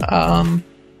wrong,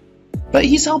 but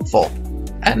he's helpful.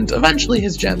 And eventually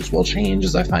his gems will change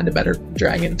as I find a better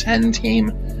Dragon 10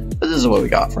 team, but this is what we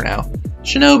got for now.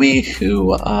 Shinobi,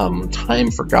 who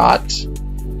time forgot.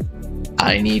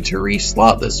 I need to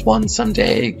reslot this one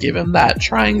someday, give him that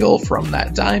triangle from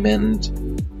that diamond,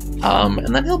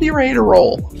 and then he'll be ready to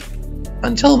roll.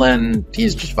 Until then,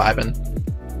 he's just vibing.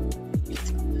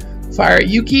 Fire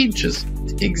Yuki, just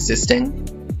existing.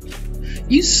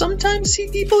 You sometimes see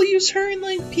people use her in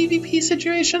like PvP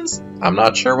situations. I'm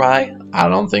not sure why. I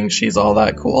don't think she's all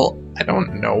that cool. I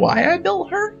don't know why I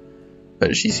built her,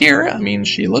 but she's here. I mean,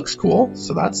 she looks cool,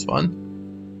 so that's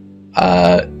fun.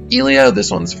 Elio,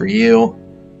 this one's for you.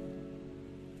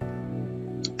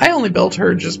 I only built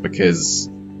her just because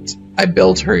I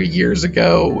built her years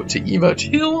ago to Evo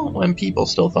 2 when people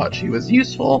still thought she was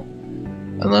useful.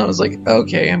 And then I was like,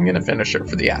 okay, I'm going to finish her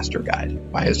for the Astro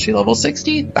Guide. Why is she level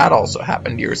 60? That also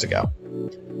happened years ago.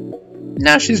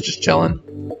 Now she's just chilling.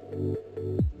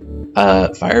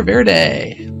 Fire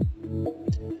Verde.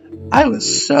 I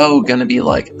was so going to be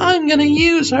like, I'm going to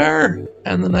use her.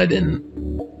 And then I didn't.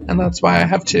 And that's why I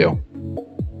have two.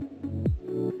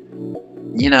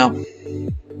 You know,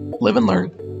 live and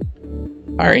learn.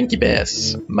 Fire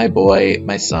Incubus. My boy,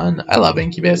 my son. I love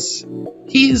Incubus.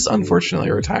 He's unfortunately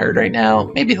retired right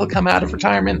now. Maybe he'll come out of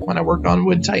retirement when I work on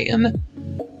Wood Titan,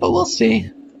 but we'll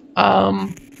see. Fire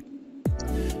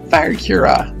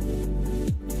Cura.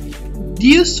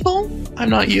 Useful? I'm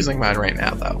not using mine right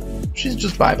now, though. She's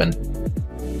just vibing.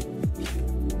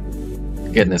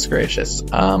 Goodness gracious.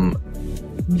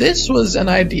 This was an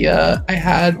idea I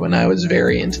had when I was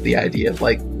very into the idea of,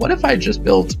 like, what if I just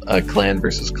built a clan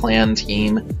versus clan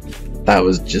team that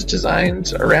was just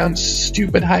designed around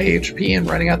stupid high HP and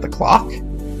running out the clock?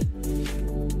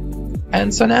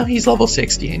 And so now he's level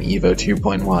 60 in Evo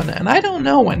 2.1, and I don't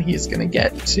know when he's going to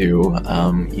get to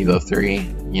Evo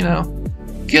 3, you know.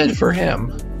 Good for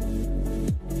him.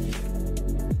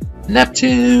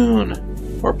 Neptune!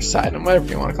 Or Poseidon, whatever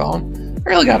you want to call him. I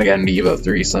really gotta get into Evo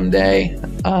 3 someday.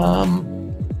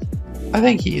 I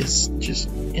think he's just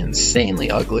insanely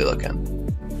ugly looking.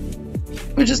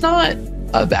 Which is not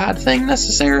a bad thing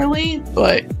necessarily,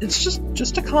 but it's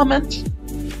just a comment.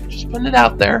 Just putting it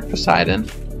out there. Poseidon.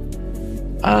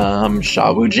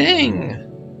 Sha Wu Jing.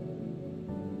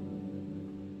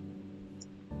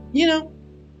 You know,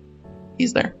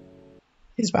 he's there.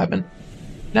 He's vibing.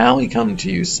 Now we come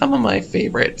to some of my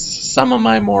favorites, some of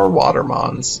my more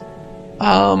watermons.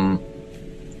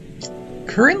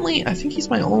 Currently, I think he's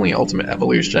my only ultimate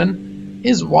evolution,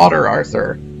 is Water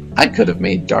Arthur. I could have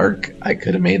made Dark, I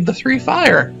could have made the 3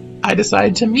 Fire. I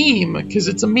decided to meme, because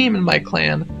it's a meme in my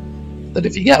clan, that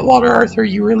if you get Water Arthur,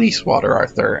 you release Water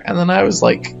Arthur. And then I was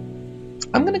like,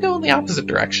 I'm gonna go in the opposite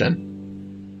direction.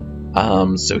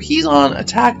 So he's on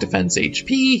attack, defense,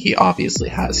 HP. He obviously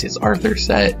has his Arthur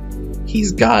set.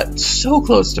 He's got so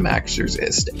close to max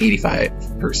resist.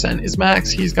 85% is max.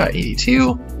 He's got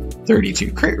 82,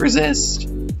 32 crit resist,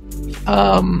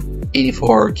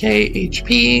 84k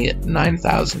HP,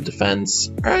 9,000 defense,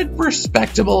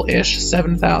 respectable-ish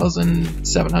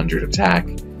 7,700 attack.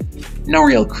 No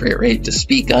real crit rate to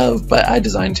speak of, but I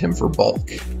designed him for bulk.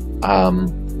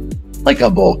 Like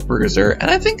a bulk bruiser, and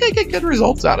I think I get good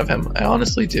results out of him. I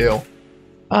honestly do.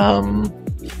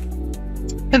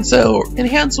 And so,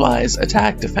 enhance-wise,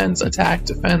 attack, defense,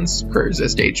 crit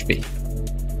resist, HP.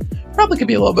 Probably could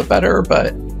be a little bit better,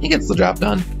 but he gets the job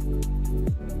done.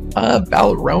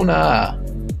 Balrona,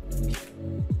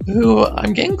 who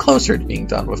I'm getting closer to being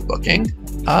done with booking.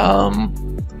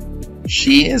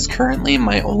 She is currently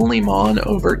my only mon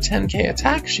over 10k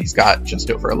attack. She's got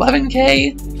just over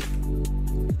 11k.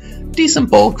 Decent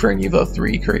bulk for an Evo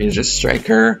 3 Courageous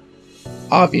Striker.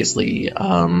 Obviously,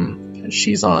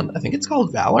 she's on, I think it's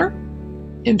called Valor?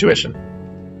 Intuition.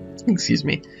 Excuse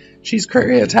me. She's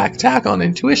crit attack on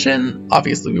Intuition.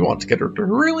 Obviously, we want to get her to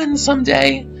Ruin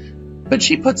someday, but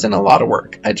she puts in a lot of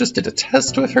work. I just did a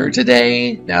test with her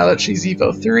today, now that she's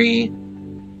Evo 3.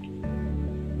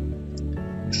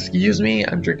 Excuse me,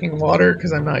 I'm drinking water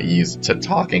because I'm not used to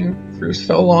talking for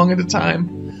so long at a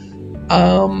time.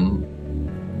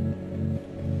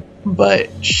 But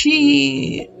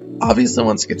she obviously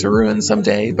wants to get to Ruin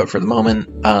someday, but for the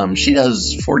moment, she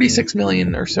does 46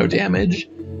 million or so damage.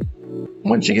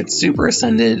 When she gets super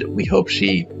ascended, we hope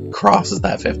she crosses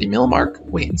that 50 mil mark.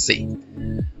 Wait and see.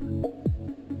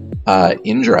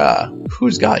 Indra,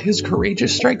 who's got his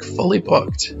Courageous Strike fully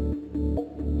booked.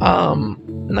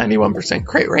 91%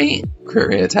 crit rate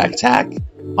attack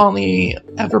on the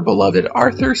ever-beloved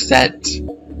Arthur set.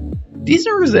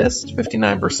 Decent resist,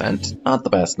 59%. Not the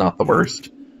best, not the worst.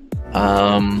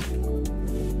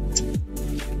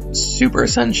 Super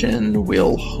Ascension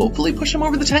will hopefully push him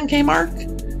over the 10k mark.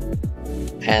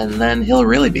 And then he'll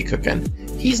really be cooking.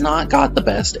 He's not got the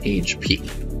best HP.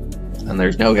 And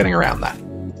there's no getting around that.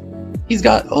 He's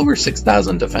got over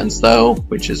 6,000 defense though,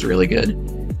 which is really good.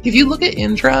 If you look at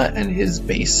Indra and his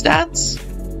base stats,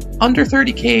 under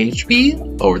 30k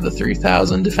HP, over the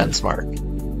 3,000 defense mark.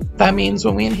 That means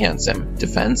when we enhance him,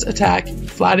 defense, attack,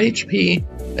 flat HP,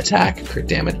 attack, crit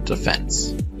damage,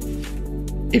 defense.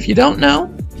 If you don't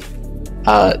know,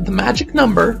 the magic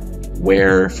number,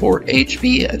 where for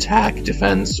HP, attack,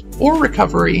 defense, or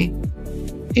recovery,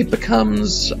 it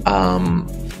becomes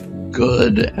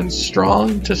good and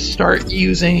strong to start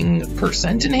using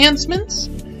percent enhancements,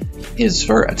 is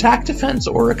for attack, defense,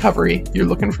 or recovery, you're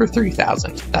looking for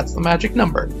 3,000. That's the magic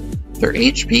number. For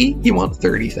HP, you want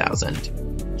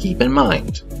 30,000. Keep in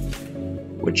mind,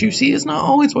 what you see is not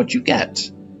always what you get,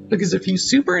 because if you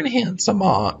super ascend,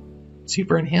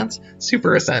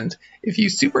 if you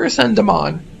super ascend them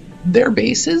on, their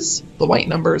bases, the white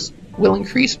numbers, will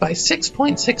increase by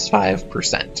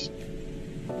 6.65%.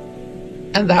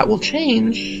 And that will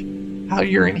change how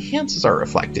your enhances are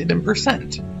reflected in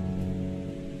percent.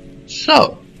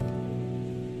 So,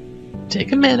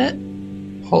 take a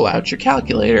minute, pull out your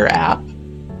calculator app,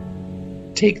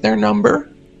 take their number,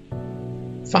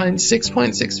 find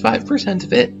 6.65%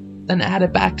 of it, then add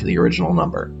it back to the original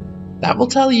number. That will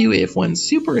tell you if when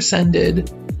super ascended,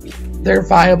 they're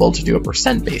viable to do a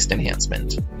percent-based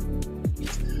enhancement.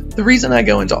 The reason I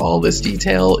go into all this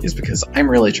detail is because I'm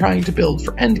really trying to build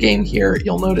for endgame here.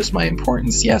 You'll notice my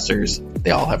important CSers,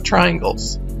 they all have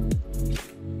triangles.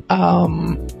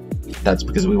 That's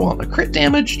because we want a crit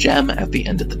damage gem at the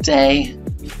end of the day,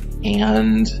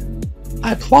 and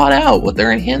I plot out what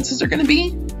their enhances are going to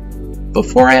be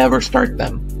before I ever start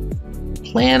them.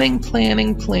 Planning.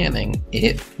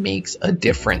 It makes a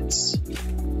difference.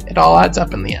 It all adds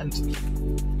up in the end.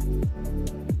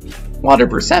 Water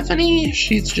Persephone,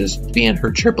 she's just being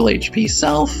her triple HP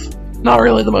self. Not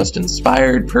really the most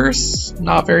inspired purse,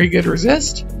 not very good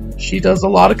resist. She does a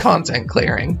lot of content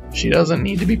clearing. She doesn't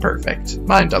need to be perfect.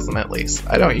 Mine doesn't, at least.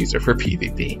 I don't use her for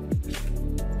PvP.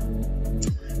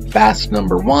 Bast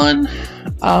number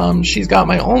 1. She's got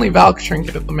my only Valk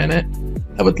trinket at the minute.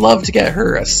 I would love to get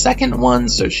her a second one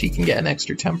so she can get an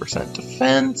extra 10%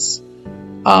 defense.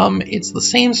 It's the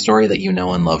same story that you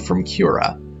know and love from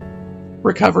Cura.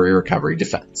 Recovery,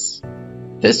 defense.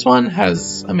 This one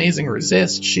has amazing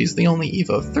resist. She's the only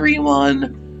Evo 3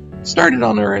 one. Started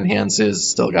on her enhances,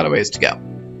 still got a ways to go.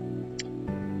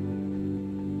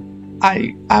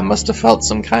 I must have felt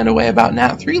some kind of way about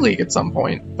Nat 3 League at some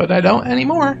point, but I don't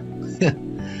anymore.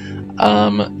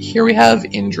 Here we have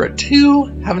Indra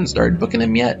 2. Haven't started booking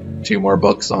him yet. 2 more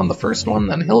books on the first one,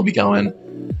 then he'll be going.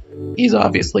 He's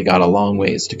obviously got a long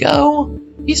ways to go.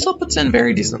 He still puts in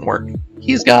very decent work.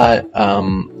 He's got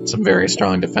some very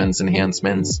strong defense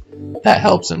enhancements that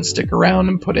helps him stick around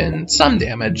and put in some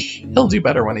damage. He'll do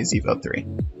better when he's Evo 3.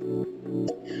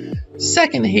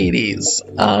 Second Hades.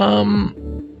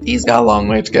 He's got a long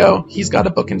way to go. He's got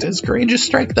a book into his Courageous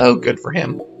Strike though, good for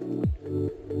him.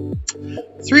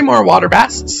 3 more Water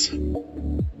Basts,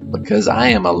 because I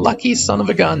am a lucky son of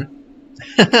a gun.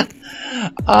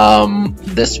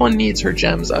 This one needs her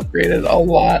gems upgraded a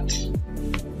lot.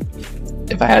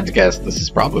 If I had to guess, this is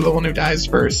probably the one who dies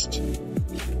first.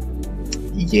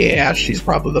 Yeah, she's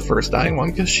probably the first dying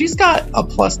one, because she's got a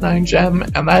 +9 gem,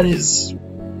 and that is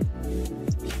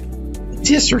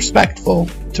disrespectful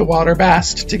to Water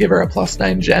Bast to give her a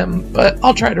 +9 gem, but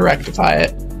I'll try to rectify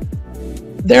it.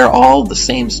 They're all the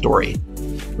same story.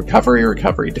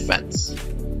 Recovery, defense.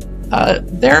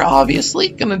 They're obviously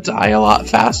gonna die a lot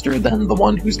faster than the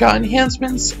one who's got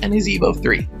enhancements and is Evo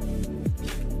 3.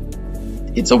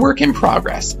 It's a work in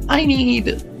progress. I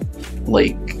need,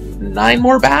 like, 9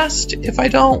 more Bast if I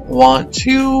don't want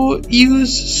to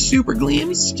use Super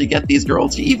Gleams to get these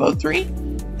girls to Evo 3.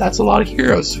 That's a lot of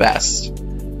Heroes Fest.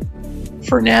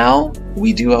 For now,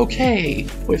 we do okay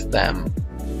with them.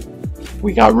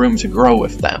 We got room to grow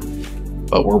with them.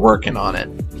 but we're working on it.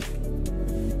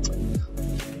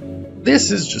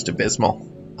 This is just abysmal.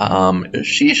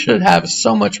 She should have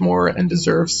so much more and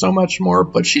deserves so much more,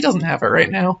 but she doesn't have it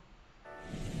right now.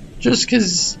 Just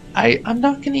because I'm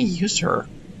not going to use her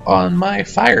on my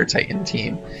Fire Titan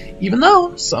team, even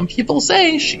though some people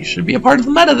say she should be a part of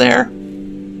the meta there.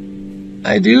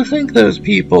 I do think those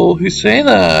people who say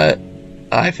that,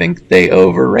 I think they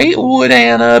overrate Wood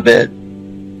Anna a bit.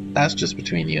 That's just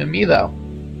between you and me, though.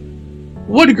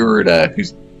 Wood Garuda,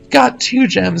 who's got 2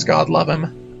 gems, God love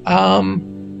him.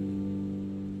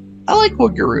 I like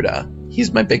Wood Garuda.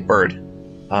 He's my big bird.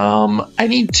 I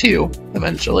need 2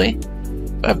 eventually.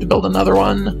 I have to build another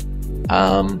one.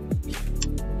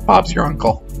 Bob's your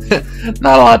uncle.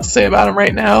 Not a lot to say about him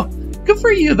right now. Good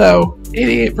for you, though.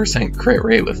 88% crit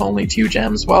rate with only 2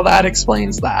 gems. Well, that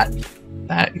explains that.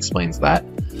 That explains that.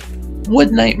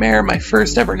 Wood Nightmare, my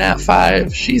first ever Nat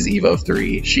 5. She's Evo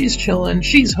 3. She's chillin'.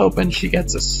 She's hoping she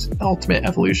gets a ultimate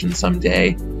evolution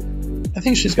someday. I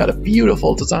think she's got a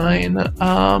beautiful design.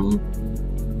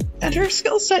 And her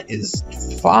skill set is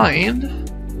fine.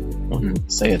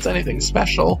 Wouldn't say it's anything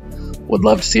special. Would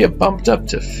love to see it bumped up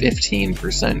to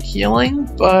 15% healing,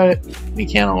 but we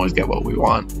can't always get what we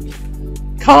want.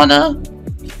 Kana,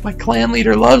 my clan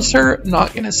leader loves her.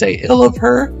 Not gonna say ill of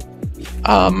her.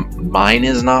 Mine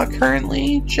is not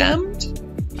currently gemmed.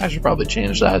 I should probably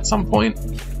change that at some point.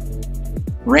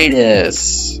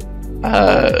 Radis,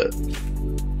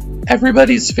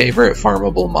 everybody's favorite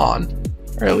farmable Mon,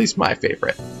 or at least my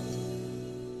favorite.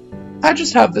 I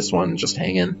just have this one just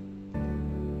hanging.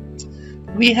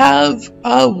 We have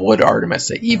Wood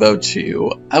Artemis at Evo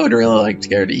 2. I would really like to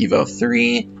get her to Evo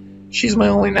 3. She's my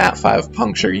only Nat 5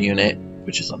 puncture unit,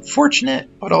 which is unfortunate.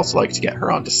 I would also like to get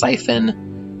her onto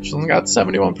Siphon. She's only got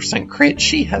 71% crit.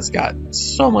 She has got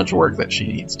so much work that she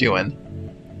needs doing.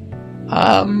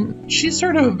 She's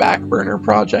sort of a back burner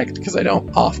project because I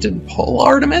don't often pull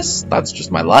Artemis. That's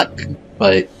just my luck.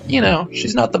 But, you know,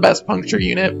 she's not the best puncture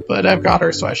unit, but I've got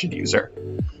her, so I should use her.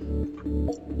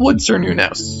 Wood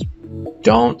Cernunos.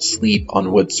 Don't sleep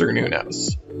on Wood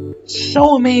Cernunos.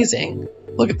 So amazing.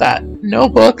 Look at that. No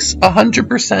books,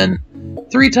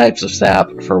 100%, 3 types of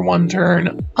sap for 1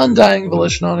 turn, Undying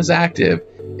Volition on his active.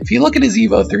 If you look at his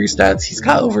Evo 3 stats, he's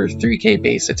got over 3k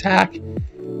base attack.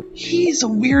 He's a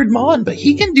weird Mon, but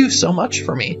he can do so much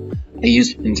for me. I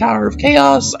use him in Tower of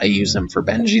Chaos, I use him for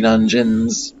Benji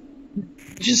Dungeons,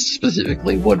 just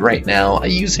specifically Wood right now. I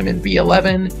use him in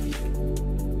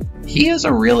V11. He is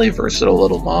a really versatile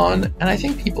little Mon, and I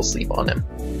think people sleep on him.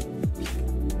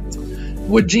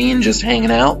 Wood Jean just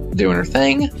hanging out, doing her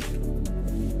thing.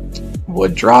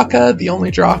 Wood Draka, the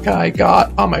only Draka I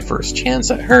got on my first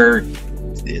chance at her.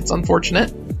 It's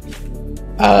unfortunate.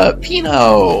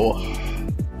 Pino.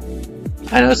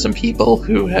 I know some people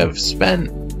who have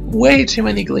spent way too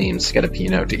many gleams to get a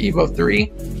Pino to Evo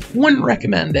 3. Wouldn't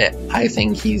recommend it. I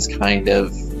think he's kind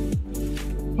of...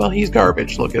 well, he's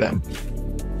garbage. Look at him.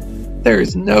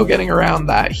 There's no getting around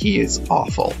that. He is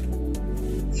awful.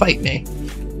 Fight me.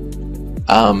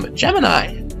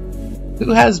 Gemini,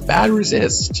 who has bad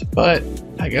resist, but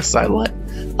I guess I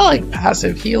like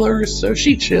passive healers, so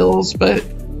she chills, but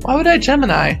why would I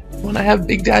Gemini when I have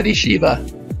Big Daddy Shiva?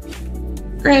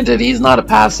 Granted, he's not a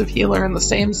passive healer in the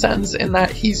same sense in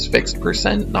that he's fixed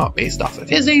percent, not based off of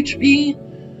his HP.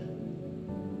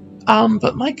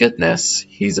 But my goodness,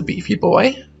 he's a beefy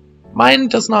boy. Mine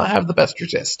does not have the best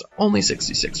resist, only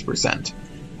 66%.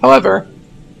 However,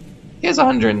 he has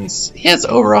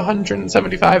over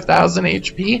 175,000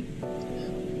 HP.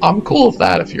 I'm cool with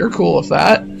that if you're cool with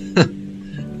that.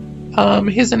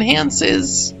 His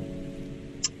enhances,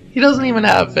 he doesn't even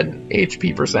have an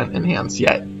HP percent enhance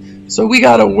yet. So we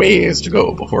got a ways to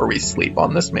go before we sleep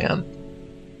on this man.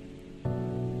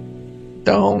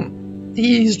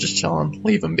 He's just chilling.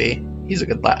 Leave him be. He's a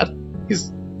good lad.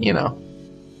 He's, you know.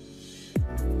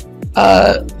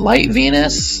 Light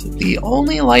Venus, the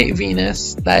only Light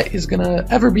Venus that is gonna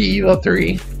ever be Evo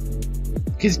 3.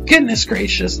 Because goodness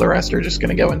gracious, the rest are just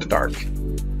gonna go into Dark.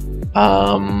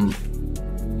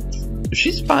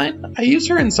 She's fine. I use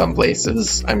her in some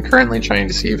places. I'm currently trying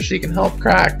to see if she can help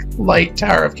crack Light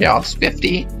Tower of Chaos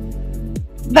 50.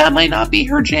 That might not be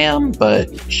her jam,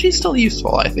 but she's still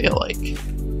useful, I feel like.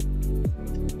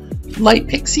 Light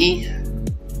Pixie.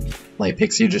 Light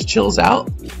Pixie just chills out.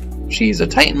 She's a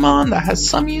Titanmon that has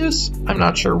some use. I'm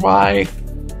not sure why.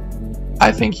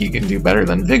 I think you can do better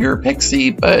than Vigor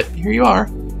Pixie, but here you are.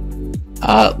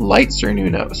 Light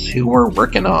Cernunos, who we're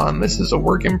working on. This is a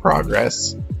work in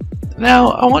progress.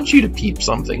 Now, I want you to peep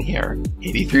something here.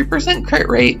 83% crit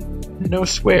rate, no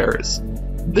squares.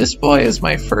 This boy is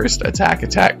my first attack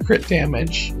crit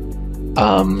damage.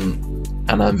 And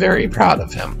and I'm very proud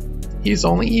of him. He's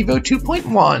only Evo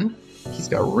 2.1. He's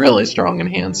got really strong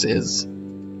enhances.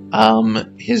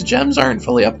 His gems aren't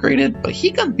fully upgraded, but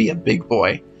he can be a big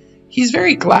boy. He's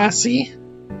very glassy,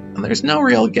 and there's no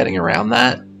real getting around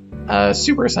that.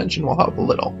 Super Ascension will help a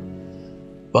little.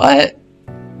 But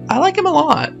I like him a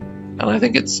lot, and I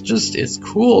think it's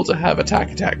cool to have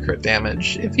attack crit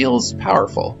damage. It feels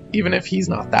powerful, even if he's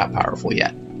not that powerful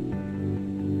yet.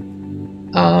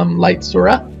 Light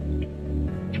Sura.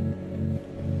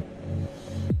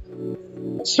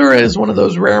 Sura is one of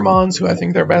those rare mons who I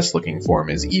think their best looking form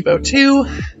is Evo 2.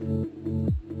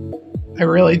 I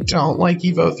really don't like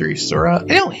Evo 3 Sura.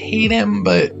 I don't hate him,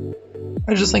 but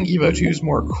I just think Evo 2 is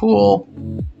more cool.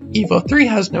 Evo 3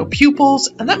 has no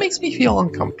pupils, and that makes me feel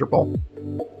uncomfortable.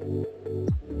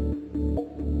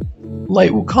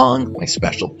 Light Wukong, my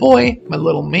special boy, my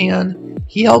little man.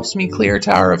 He helps me clear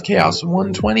Tower of Chaos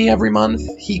 120 every month.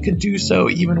 He could do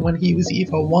so even when he was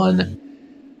Evo 1.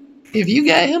 If you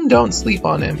get him, don't sleep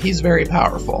on him. He's very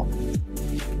powerful.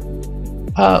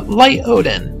 Light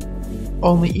Odin,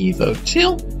 only Evo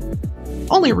 2.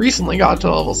 Only recently got to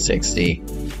level 60.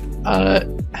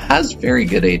 Has very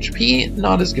good HP,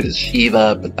 not as good as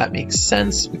Shiva, but that makes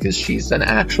sense because she's an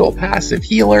actual passive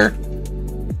healer.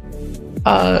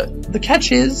 The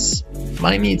catch is,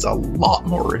 mine needs a lot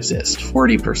more resist.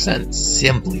 40%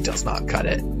 simply does not cut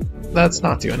it. That's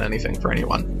not doing anything for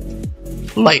anyone.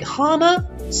 Light Hana,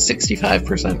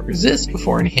 65% resist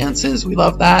before enhances, we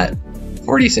love that.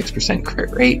 46%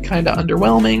 crit rate, kinda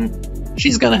underwhelming.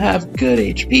 She's gonna have good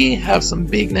HP, have some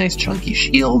big nice chunky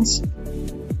shields.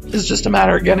 It's just a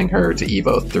matter of getting her to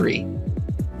Evo 3.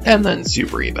 And then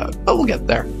Super Evo, but we'll get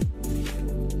there.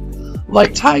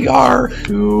 Light Tygar,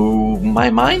 who my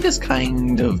mind is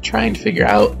kind of trying to figure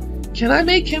out, can I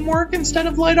make him work instead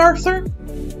of Light Arthur?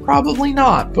 Probably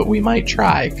not, but we might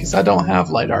try, because I don't have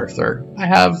Light Arthur. I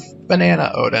have Banana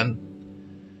Odin.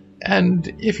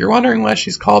 And if you're wondering why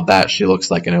she's called that, she looks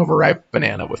like an overripe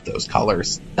banana with those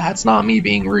colors. That's not me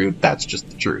being rude, that's just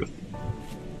the truth.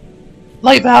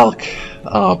 Light Valk.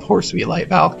 Oh, poor sweet Light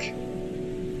Valk.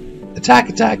 Attack,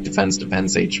 defense,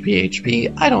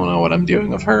 HP. I don't know what I'm doing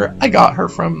with her. I got her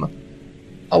from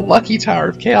a lucky Tower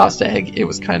of Chaos egg. It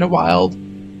was kind of wild.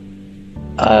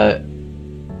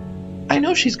 I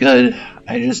know she's good.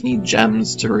 I just need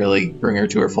gems to really bring her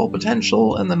to her full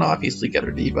potential, and then obviously get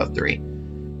her to Evo 3.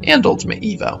 And Ultimate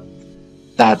Evo.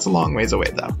 That's a long ways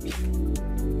away, though.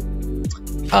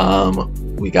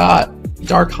 We got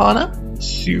Dark Hana,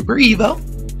 Super Evo.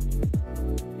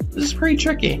 This is pretty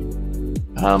tricky.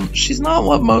 She's not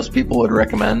what most people would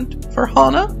recommend for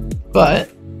Hana,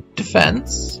 but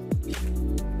defense,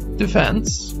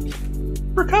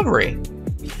 recovery.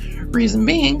 Reason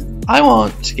being, I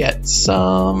want to get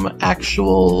some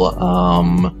actual,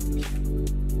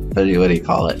 what do you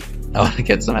call it? I want to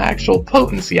get some actual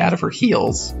potency out of her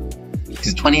heals.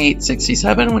 Because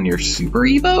 2867 when you're super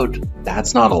evoed,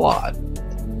 that's not a lot.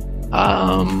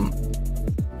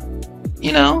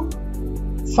 You know,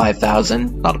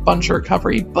 5,000, not a bunch of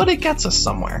recovery, but it gets us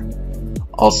somewhere.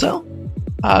 Also,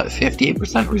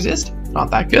 58% resist,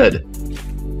 not that good.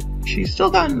 She's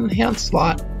still got an enhanced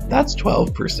slot, that's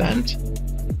 12%.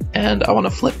 And I want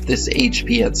to flip this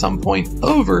HP at some point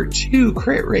over to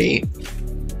crit rate,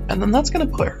 and then that's going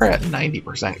to put her at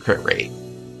 90% crit rate.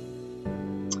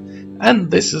 And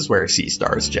this is where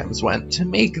C-Star's gems went to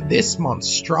make this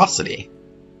monstrosity.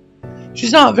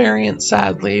 She's not variant,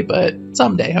 sadly, but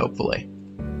someday, hopefully.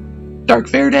 Dark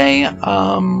Verde,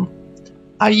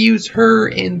 I use her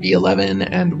in V11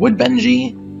 and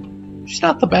Woodbenji. She's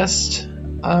not the best,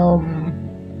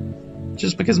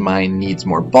 just because mine needs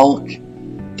more bulk.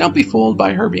 Don't be fooled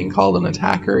by her being called an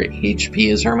attacker.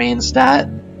 HP is her main stat.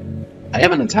 I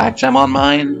have an attack gem on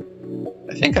mine.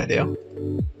 I think I do.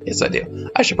 Yes, I do.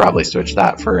 I should probably switch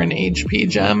that for an HP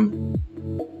gem.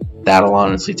 That'll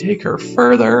honestly take her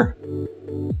further.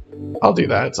 I'll do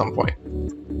that at some point.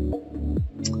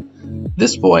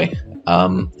 This boy,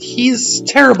 he's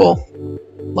terrible,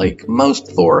 like most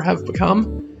Thor have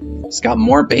become. He's got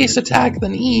more base attack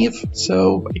than Eve,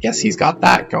 so I guess he's got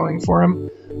that going for him.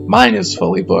 Mine is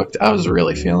fully booked. I was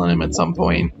really feeling him at some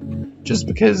point, just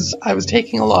because I was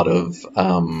taking a lot of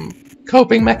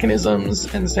coping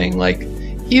mechanisms and saying, like,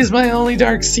 he's my only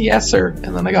dark CSer,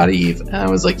 and then I got Eve, and I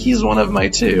was like, he's one of my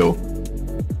two.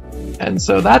 And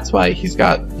so that's why he's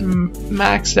got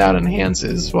maxed out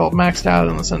enhances. Well, maxed out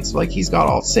in the sense of, like, he's got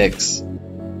all 6.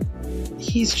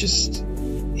 He's just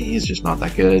not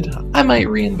that good. I might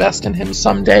reinvest in him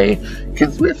someday,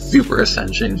 because with Super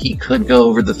Ascension, he could go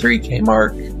over the 3K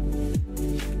mark.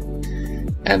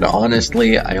 And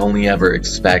honestly, I only ever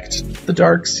expect the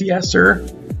Dark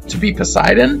CSer to be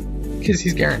Poseidon, because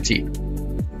he's guaranteed.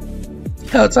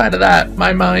 Outside of that,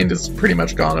 my mind is pretty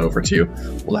much gone over to,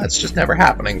 well, that's just never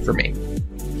happening for me.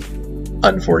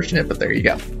 Unfortunate, but there you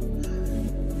go.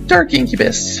 Dark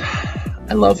Incubus.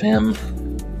 I love him.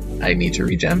 I need to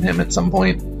regem him at some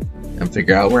point and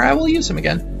figure out where I will use him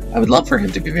again. I would love for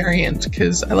him to be variant,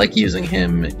 because I like using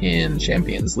him in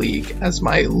Champions League as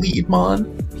my lead mon,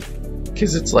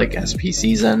 because it's like SP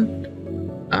season.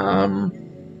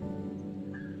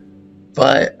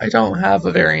 But I don't have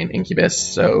a variant Incubus,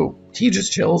 so he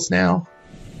just chills now.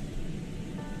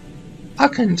 I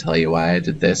couldn't tell you why I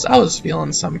did this. I was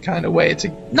feeling some kind of way to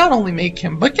not only make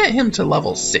him, but get him to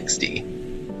level 60.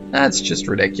 That's just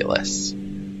ridiculous.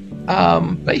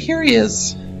 But here he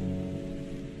is.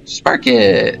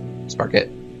 Sparkit, who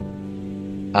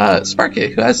has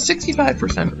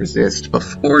 65% resist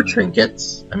before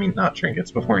trinkets. I mean, not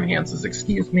trinkets, before enhances,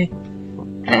 excuse me.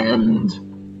 And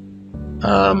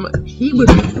he would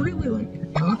really like,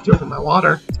 I knocked over my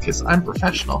water because I'm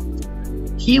professional.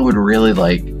 He would really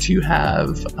like to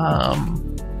have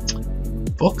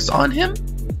books on him,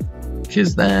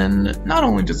 because then not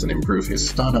only does it improve his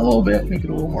stun a little bit, make it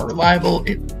a little more reliable,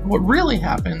 what really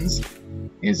happens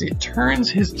is it turns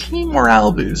his team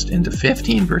morale boost into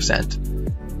 15%,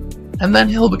 and then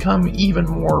he'll become even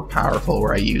more powerful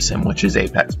where I use him, which is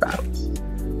Apex Battles.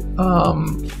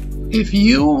 If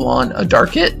you want a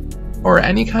Darkit, or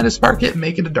any kind of Sparkit,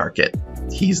 make it a Darkit.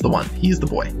 He's the one. He's the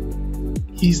boy.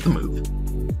 He's the move.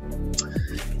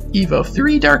 Evo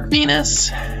 3 Dark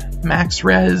Venus, max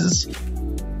res.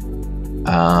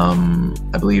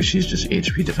 I believe she's just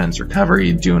HP defense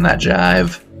recovery, doing that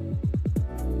jive.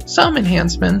 Some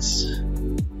enhancements,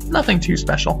 nothing too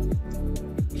special.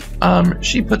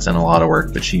 She puts in a lot of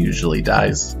work, but she usually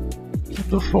dies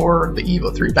before the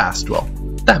Evo 3 Bastwell.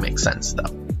 That makes sense,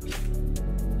 though.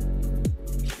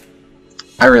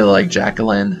 I really like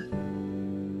Jacqueline.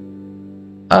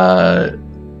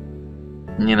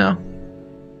 You know,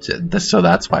 so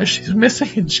that's why she's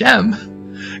missing a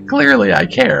gem. Clearly I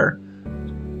care.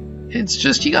 It's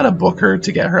just you gotta book her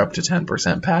to get her up to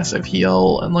 10% passive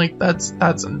heal, and like that's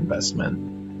an investment.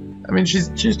 I mean,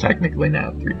 she's technically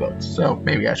now 3 books, so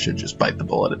maybe I should just bite the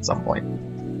bullet at some point.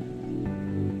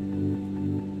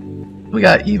 We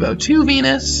got Evo 2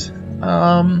 Venus.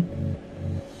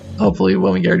 Hopefully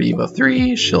when we get her to Evo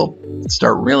 3, she'll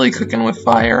start really cooking with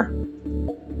fire.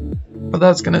 But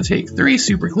that's going to take 3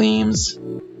 super cleans.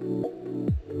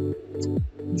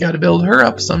 Got to build her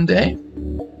up someday.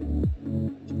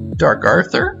 Dark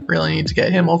Arthur, really need to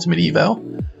get him Ultimate Evo.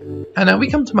 And now we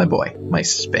come to my boy, my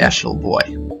special boy.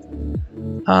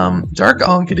 Dark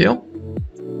Enkidu.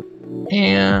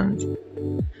 And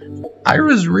I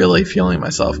was really feeling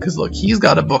myself, because look, he's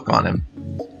got a book on him.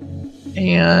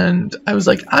 And I was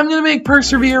like, I'm gonna make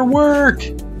Persevere work!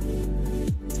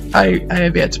 I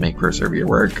have yet to make Persevere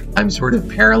work. I'm sort of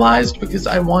paralyzed because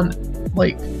I want,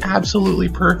 like, absolutely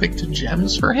perfect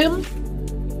gems for him.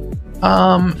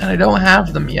 And I don't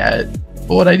have them yet.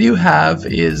 But what I do have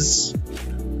is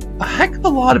a heck of a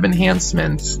lot of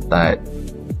enhancements that...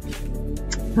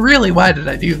 Really, why did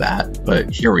I do that? But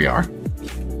here we are.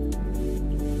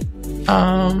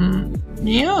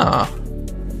 Yeah.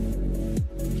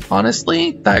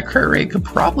 Honestly, that crit rate could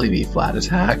probably be flat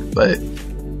attack, but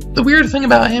the weird thing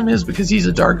about him is because he's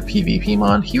a dark PvP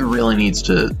mon, he really needs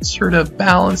to sort of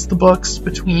balance the books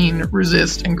between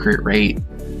resist and crit rate.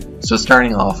 So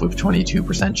starting off with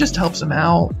 22% just helps him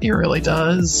out, it really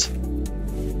does.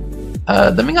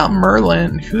 Then we got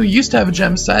Merlin, who used to have a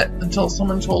gem set until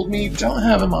someone told me, don't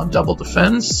have him on double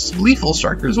defense, lethal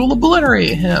strikers will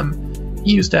obliterate him.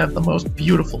 He used to have the most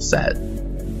beautiful set.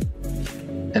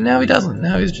 And now he doesn't.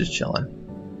 Now he's just chilling.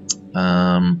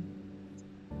 And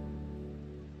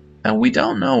we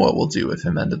don't know what we'll do with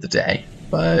him end of the day.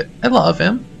 But I love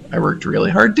him. I worked really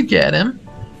hard to get him.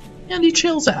 And he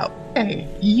chills out. Hey,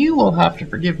 you will have to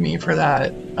forgive me for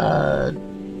that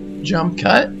jump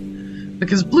cut.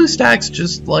 Because BlueStacks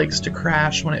just likes to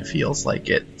crash when it feels like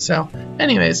it. So,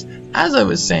 anyways, as I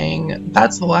was saying,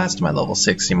 that's the last of my level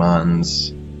 60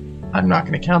 mons. I'm not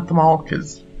going to count them all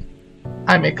because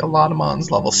I make a lot of mons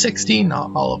level 60,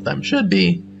 not all of them should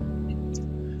be.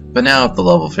 But now at the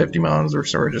level 50 mons, we're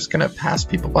sort of just going to pass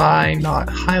people by, not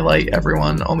highlight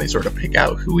everyone, only sort of pick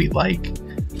out who we like.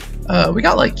 We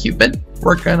got like Cupid,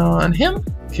 working on him,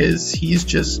 because he's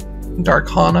just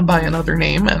Darkana by another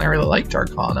name, and I really like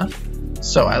Darkana,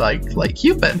 so I like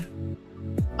Cupid.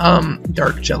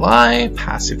 Dark July,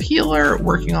 passive healer,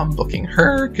 working on booking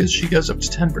her, because she goes up to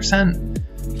 10%.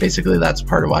 Basically, that's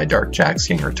part of why Dark Jack's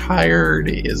getting retired,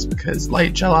 is because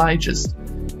Light July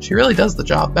she really does the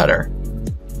job better.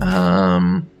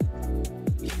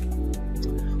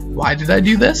 Why did I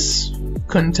do this?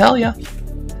 Couldn't tell ya.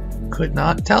 Could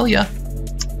not tell ya.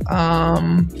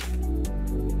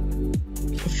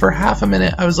 For half a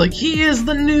minute, I was like, he is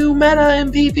the new meta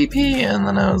in PvP, and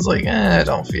then I was like, I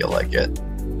don't feel like it.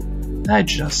 I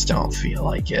just don't feel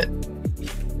like it.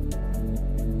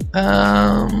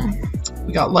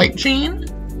 We got Light Jean.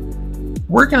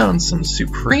 Working on some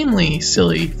supremely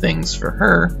silly things for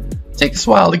her. Takes a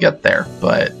while to get there,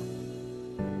 but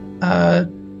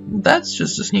that's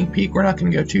just a sneak peek. We're not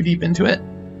going to go too deep into it.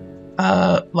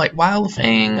 Like Wild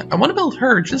Fang, I want to build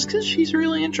her just because she's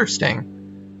really interesting.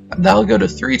 That'll go to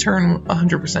 3-turn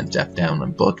 100% def down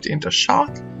and booked into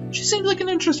shock. She seems like an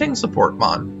interesting support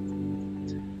mon.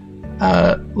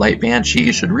 Light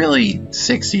Banshee should really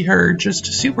 60 her just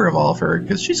to super evolve her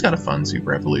because she's got a fun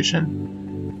super evolution.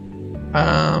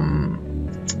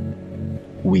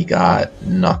 We got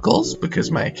Knuckles because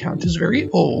my account is very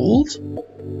old.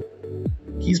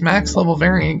 He's max level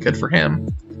variant, good for him.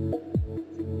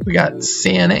 We got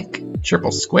Sanic,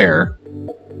 triple square.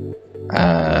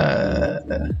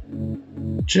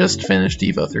 Just finished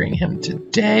Evo 3ing him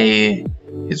today.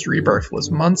 His rebirth was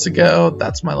months ago.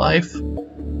 That's my life.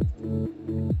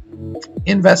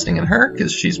 Investing in her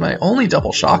because she's my only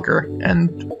double shocker.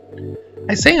 And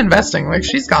I say investing like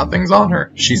she's got things on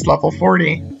her. She's level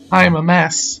 40. I am a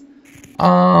mess.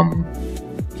 But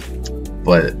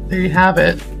there you have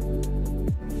it.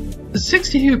 The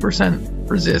 62%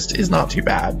 resist is not too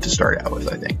bad to start out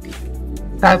with, I think.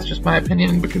 That's just my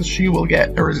opinion because she will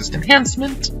get a resist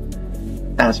enhancement.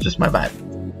 That's just my vibe.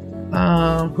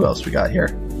 Who else we got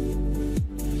here?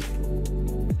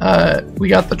 We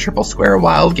got the triple square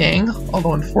Wild Gang,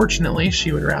 although unfortunately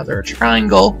she would rather a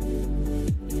triangle.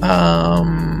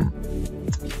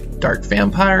 Dark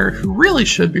Vampire, who really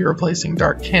should be replacing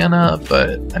Dark Canna,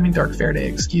 but I mean Dark Faraday,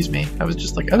 excuse me. I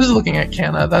was looking at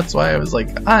Canna, that's why I was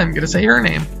like, I'm gonna say her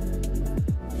name.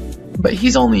 But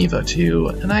he's only Evo 2,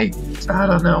 and I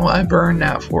don't know, I burn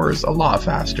Nat 4s a lot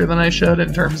faster than I should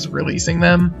in terms of releasing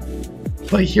them.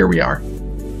 But here we are.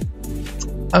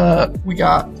 We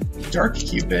got Dark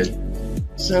Cupid.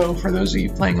 So for those of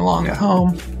you playing along at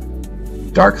home,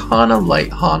 Dark Hana,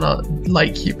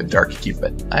 Light Cupid, Dark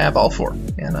Cupid. I have all 4,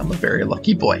 and I'm a very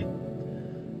lucky boy.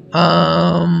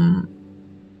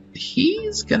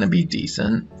 He's gonna be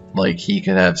decent. Like, he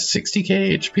could have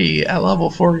 60k HP at level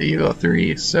 4 Evo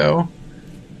 3, so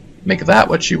make that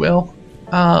what you will.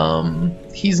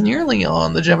 He's nearly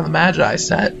on the Gem of the Magi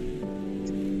set.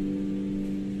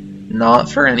 Not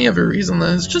for any other reason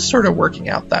than it's just sort of working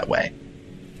out that way.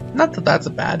 Not that that's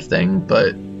a bad thing,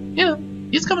 but, you know,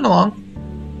 he's coming along.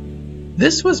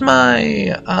 This was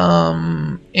my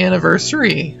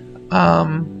anniversary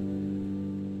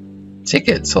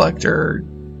ticket selector.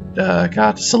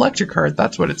 Selector card,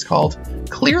 that's what it's called.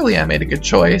 Clearly I made a good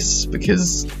choice,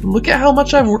 because look at how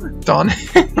much I've worked on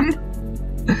him.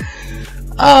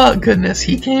 Oh, goodness,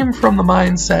 he came from the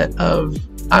mindset of,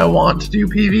 I want to do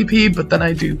PvP, but then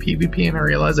I do PvP and I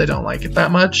realize I don't like it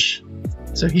that much.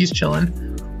 So he's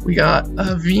chilling. We got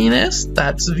a Venus,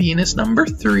 that's Venus number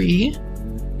 3.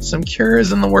 Some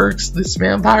cures in the works. This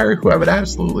vampire, who I would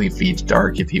absolutely feed to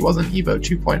Dark if he wasn't Evo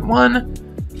 2.1.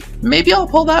 Maybe I'll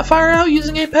pull that fire out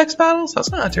using Apex Battles?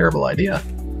 That's not a terrible idea.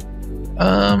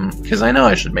 Because I know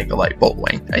I should make a Light Bolt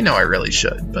Wing. I know I really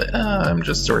should, but I'm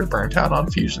just sort of burnt out on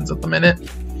fusions at the minute.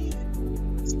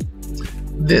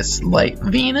 This Light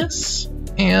Venus,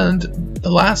 and the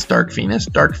last Dark Venus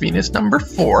number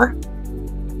 4.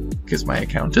 Because my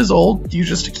account is old, you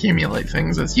just accumulate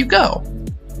things as you go.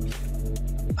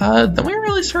 Then we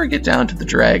really sort of get down to the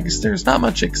dregs. There's not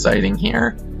much exciting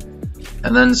here.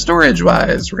 And then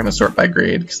storage-wise, we're going to sort by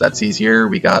grade, because that's easier.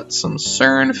 We got some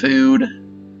CERN food.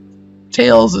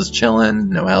 Tails is chillin'.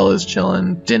 Noelle is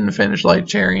chillin'. Didn't finish Light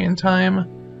Cherry in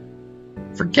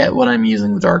time. Forget what I'm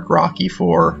using the Dark Rocky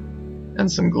for.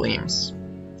 And some Gleams.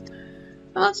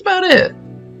 And that's about it.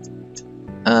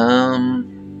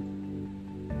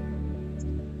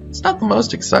 It's not the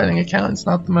most exciting account. It's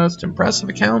not the most impressive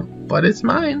account, but it's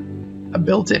mine. I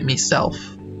built it myself.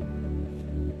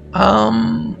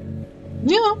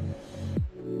 Yeah,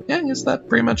 I guess that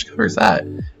pretty much covers that.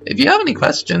 If you have any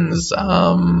questions,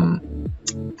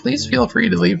 please feel free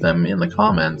to leave them in the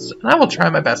comments, and I will try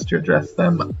my best to address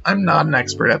them. I'm not an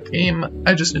expert at the game,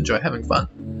 I just enjoy having fun.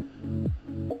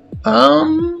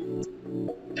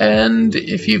 And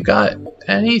if you've got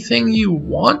anything you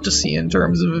want to see in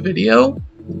terms of a video,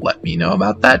 let me know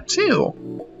about that too.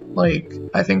 Like,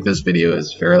 I think this video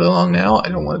is fairly long now. I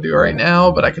don't want to do it right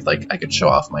now, but I could show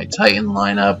off my Titan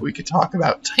lineup. We could talk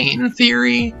about Titan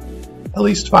theory, at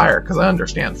least fire, because I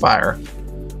understand fire.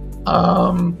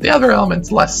 The other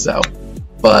elements less so,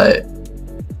 but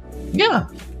yeah,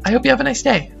 I hope you have a nice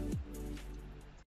day.